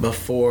wrestle him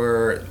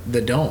before the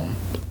Dome?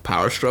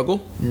 Power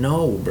struggle?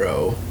 No,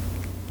 bro.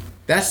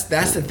 That's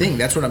the thing.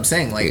 That's what I'm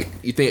saying. Like,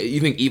 you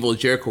think Evil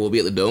Jericho will be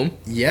at the Dome?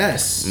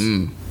 Yes.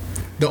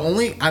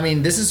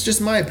 This is just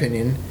my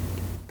opinion.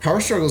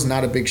 Power Struggle's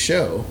not a big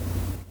show.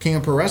 King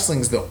of Pro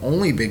Wrestling's the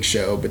only big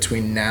show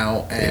between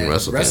now and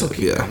Wrestle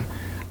Kingdom. Yeah.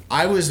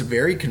 I was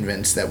very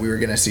convinced that we were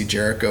going to see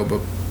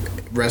Jericho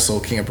wrestle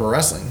King of Pro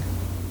Wrestling.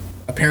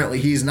 Apparently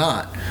he's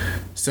not.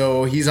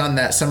 So he's on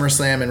that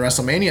SummerSlam and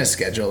WrestleMania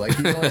schedule.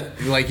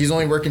 He's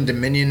only working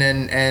Dominion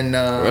and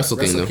Wrestle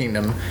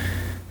Kingdom,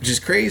 which is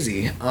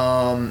crazy.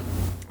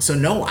 So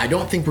no, I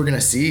don't think we're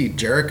gonna see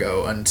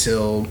Jericho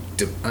until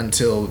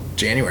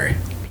January.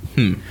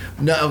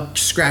 No,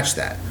 scratch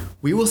that.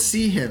 We will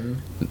see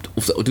him.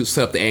 We'll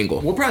set up the angle.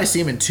 We'll probably see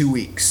him in 2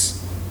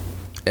 weeks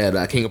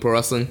At King of Pro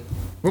Wrestling.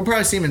 We'll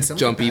probably see him in some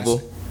Jump capacity.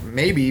 Evil.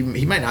 Maybe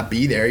he might not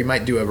be there. He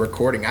might do a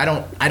recording. I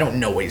don't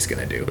know what he's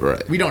gonna do.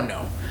 Right. We don't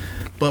know.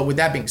 But with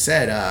that being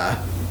said,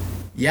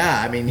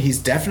 yeah, I mean he's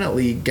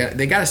definitely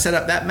they got to set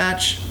up that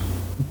match,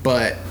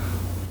 but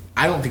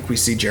I don't think we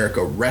see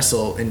Jericho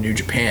wrestle in New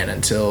Japan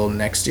until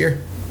next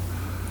year.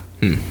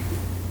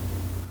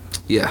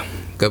 Yeah,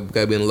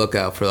 gotta be on the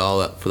lookout for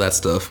that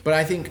stuff. But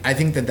I think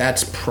that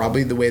that's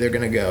probably the way they're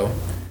gonna go.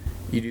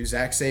 You do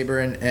Zack Sabre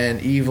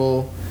and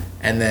Evil,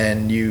 and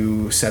then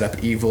you set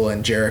up Evil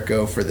and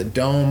Jericho for the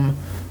Dome.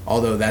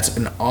 Although that's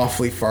an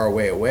awfully far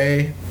way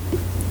away.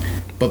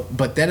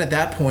 But then at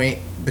that point,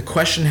 the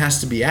question has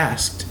to be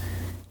asked.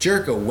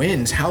 Jericho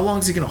wins. How long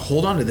is he going to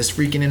hold on to this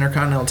freaking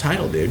Intercontinental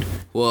title, dude?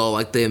 Well,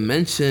 like they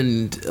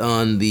mentioned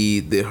on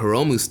the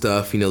Hiromu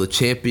stuff, the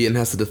champion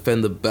has to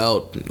defend the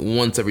belt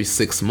once every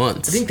 6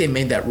 months. I think they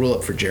made that rule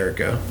up for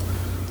Jericho.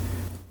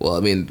 Well, I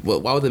mean,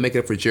 why would they make it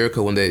up for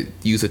Jericho when they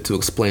use it to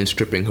explain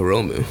stripping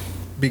Hiromu?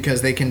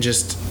 Because they can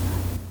just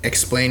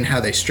explain how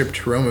they stripped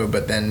Hiromu,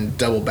 but then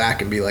double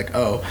back and be like,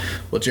 oh,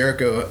 well,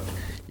 Jericho's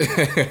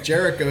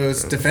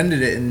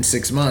defended it in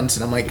 6 months,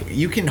 and I'm like,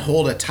 you can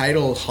hold a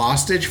title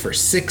hostage for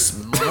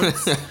 6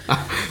 months?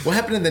 What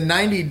happened to the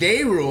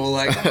 90-day rule?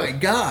 Like, oh my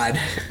god.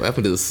 What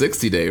happened to the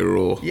 60-day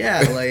rule? Yeah,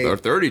 like or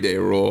 30-day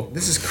rule?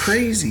 This is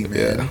crazy,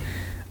 man. Yeah.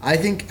 I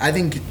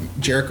think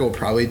Jericho will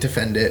probably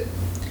defend it.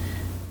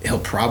 He'll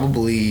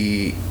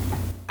probably.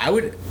 I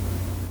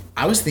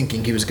was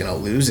thinking he was gonna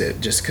lose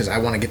it just because I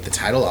want to get the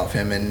title off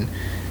him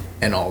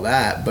and all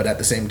that, but at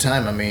the same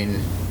time, I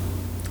mean,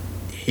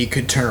 he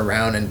could turn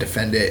around and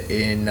defend it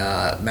in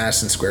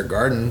Madison Square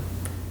Garden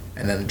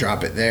and then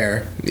drop it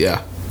there.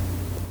 Yeah.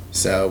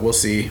 So we'll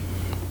see.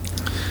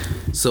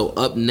 So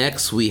up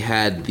next, we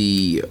had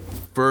the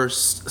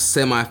first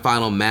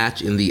semifinal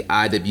match in the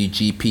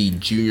IWGP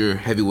Junior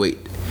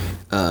Heavyweight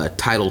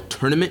title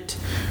tournament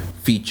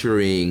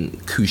featuring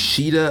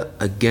Kushida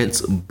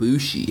against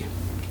Bushi.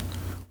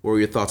 What were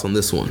your thoughts on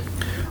this one?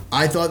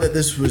 I thought that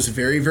this was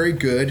very, very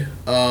good.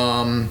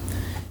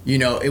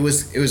 It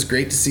was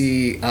great to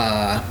see,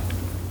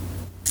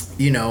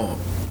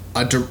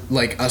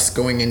 like us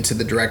going into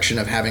the direction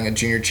of having a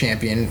junior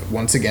champion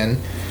once again.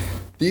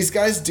 These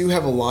guys do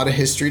have a lot of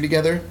history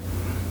together.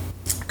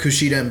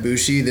 Kushida and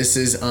Bushi. This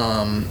is, their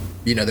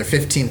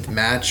 15th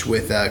match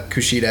with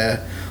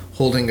Kushida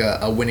holding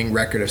a winning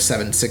record of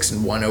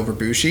 7-6-1 over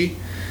Bushi.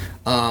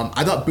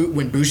 I thought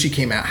when Bushi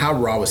came out, how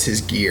raw was his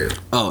gear?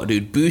 Oh,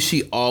 dude,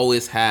 Bushi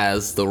always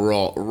has the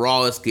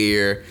rawest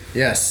gear.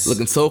 Yes.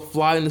 Looking so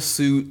fly in the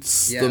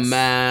suits, yes. The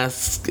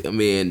mask. I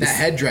mean... That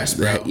headdress,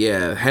 bro.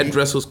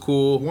 Headdress was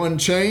cool. One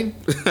chain.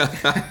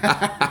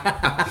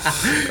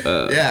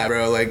 Yeah,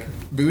 bro, like,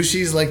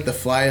 Bushi's like the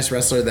flyest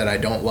wrestler that I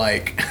don't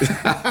like.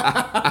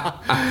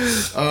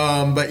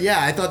 But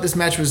yeah, I thought this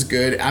match was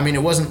good. I mean,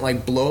 it wasn't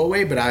like blow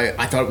away, but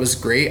I thought it was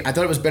great. I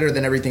thought it was better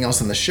than everything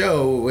else on the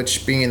show,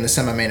 which being in the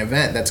semi-main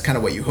event, that's kind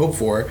of what you hope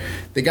for.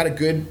 They got a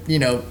good,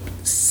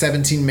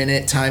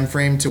 17-minute time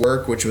frame to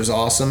work, which was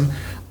awesome.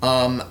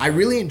 I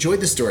really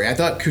enjoyed the story. I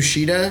thought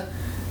Kushida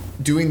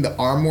doing the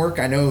arm work,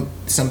 I know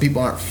some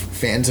people aren't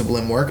fans of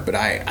limb work, but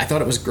I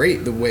thought it was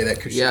great the way that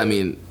Kushida... Yeah, I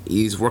mean,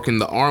 he's working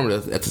the arm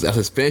at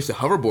his finish, the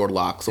hoverboard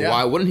lock, so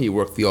why wouldn't he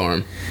work the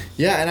arm?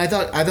 Yeah, and I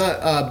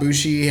thought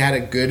Bushi had a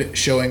good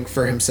showing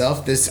for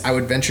himself. This, I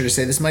would venture to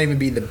say, this might even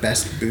be the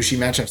best Bushi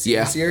match I've seen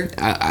this year.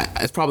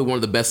 It's probably one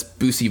of the best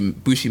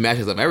Bushi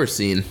matches I've ever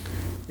seen.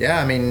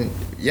 Yeah, I mean,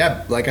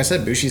 like I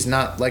said, Bushi's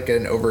not like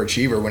an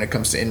overachiever when it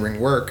comes to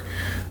in-ring work.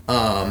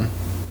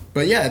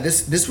 But yeah,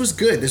 this was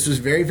good. This was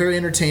very, very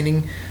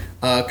entertaining.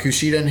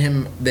 Kushida and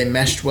him, they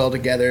meshed well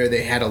together.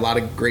 They had a lot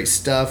of great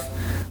stuff.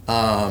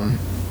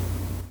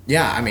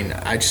 Yeah, I mean,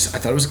 I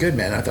thought it was good,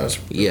 man. I thought it was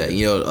really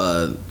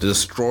good. The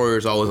Destroyer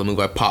is always a move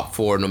I pop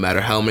for, no matter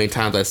how many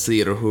times I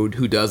see it or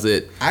who does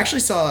it. I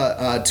actually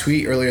saw a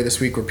tweet earlier this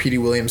week where Petey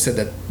Williams said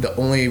that the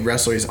only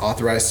wrestler he's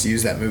authorized to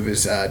use that move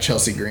is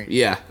Chelsea Green.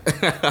 Yeah.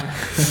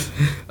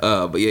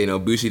 But yeah,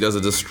 Bushi does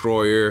a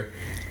Destroyer.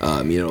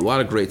 A lot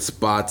of great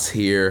spots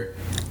here.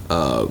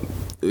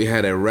 We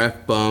had a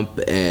ref bump,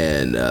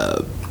 and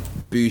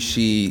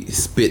Bushi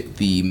spit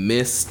the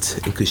mist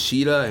in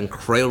Kushida and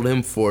cradled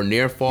him for a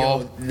near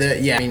fall.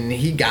 I mean,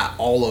 he got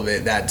all of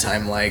it that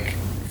time. Like,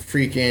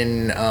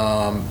 freaking,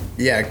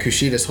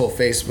 Kushida's whole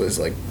face was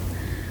like,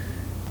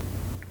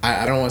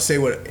 I don't want to say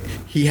what,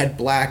 he had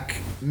black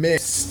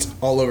mist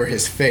all over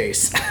his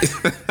face.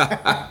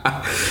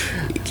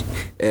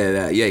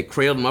 And he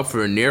cradled him up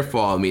for a near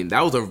fall. I mean,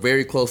 that was a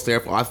very close near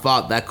fall. I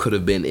thought that could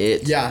have been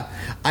it. Yeah.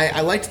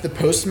 I liked the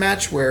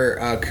post-match where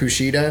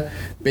Kushida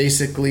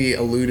basically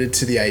alluded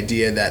to the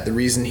idea that the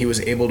reason he was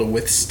able to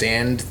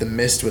withstand the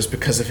mist was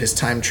because of his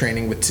time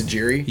training with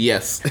Tajiri.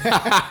 Yes.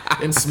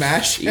 In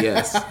Smash.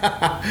 Yes.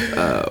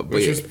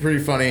 Which was pretty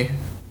funny.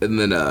 And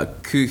then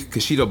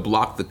Kushida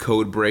blocked the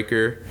code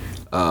breaker.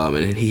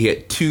 and he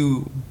hit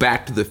 2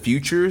 Back to the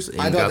Futures.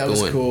 And I thought that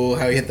was cool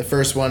how he hit the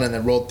first one and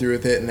then rolled through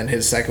with it and then hit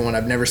a second one.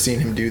 I've never seen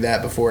him do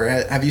that before.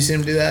 Have you seen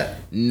him do that?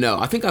 No,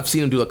 I think I've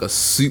seen him do like a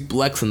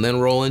suplex and then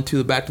roll into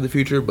the Back to the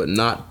Future, but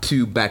not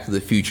 2 Back to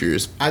the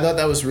Futures. I thought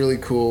that was really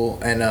cool,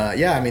 and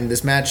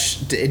this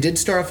match, it did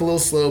start off a little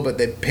slow, but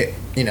they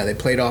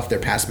played off their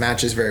past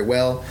matches very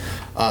well.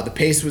 The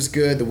pace was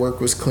good, the work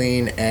was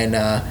clean, and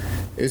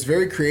it was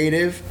very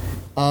creative.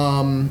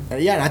 And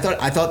I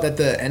thought that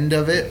the end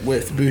of it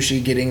with Bushi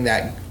getting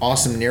that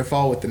awesome near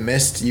fall with the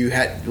mist, you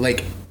had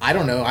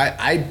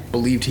I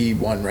believed he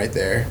won right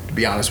there, to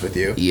be honest with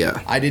you.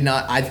 Yeah.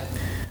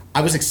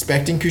 I was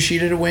expecting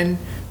Kushida to win,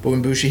 but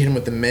when Bushi hit him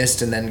with the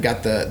mist and then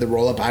got the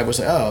roll up, I was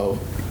like, oh,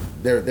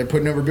 they're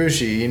putting over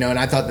Bushi, and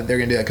I thought that they're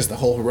gonna do that because the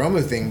whole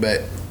Hiromu thing,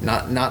 but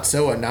not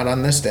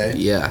on this day.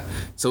 Yeah.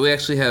 So we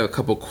actually have a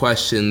couple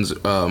questions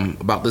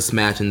about this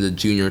match in the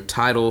junior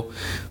title.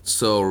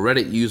 So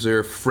Reddit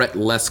user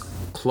Fretless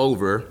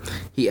Clover,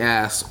 he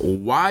asks,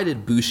 why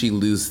did Bushi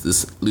lose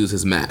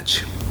his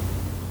match?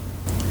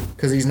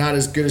 Because he's not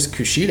as good as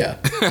Kushida.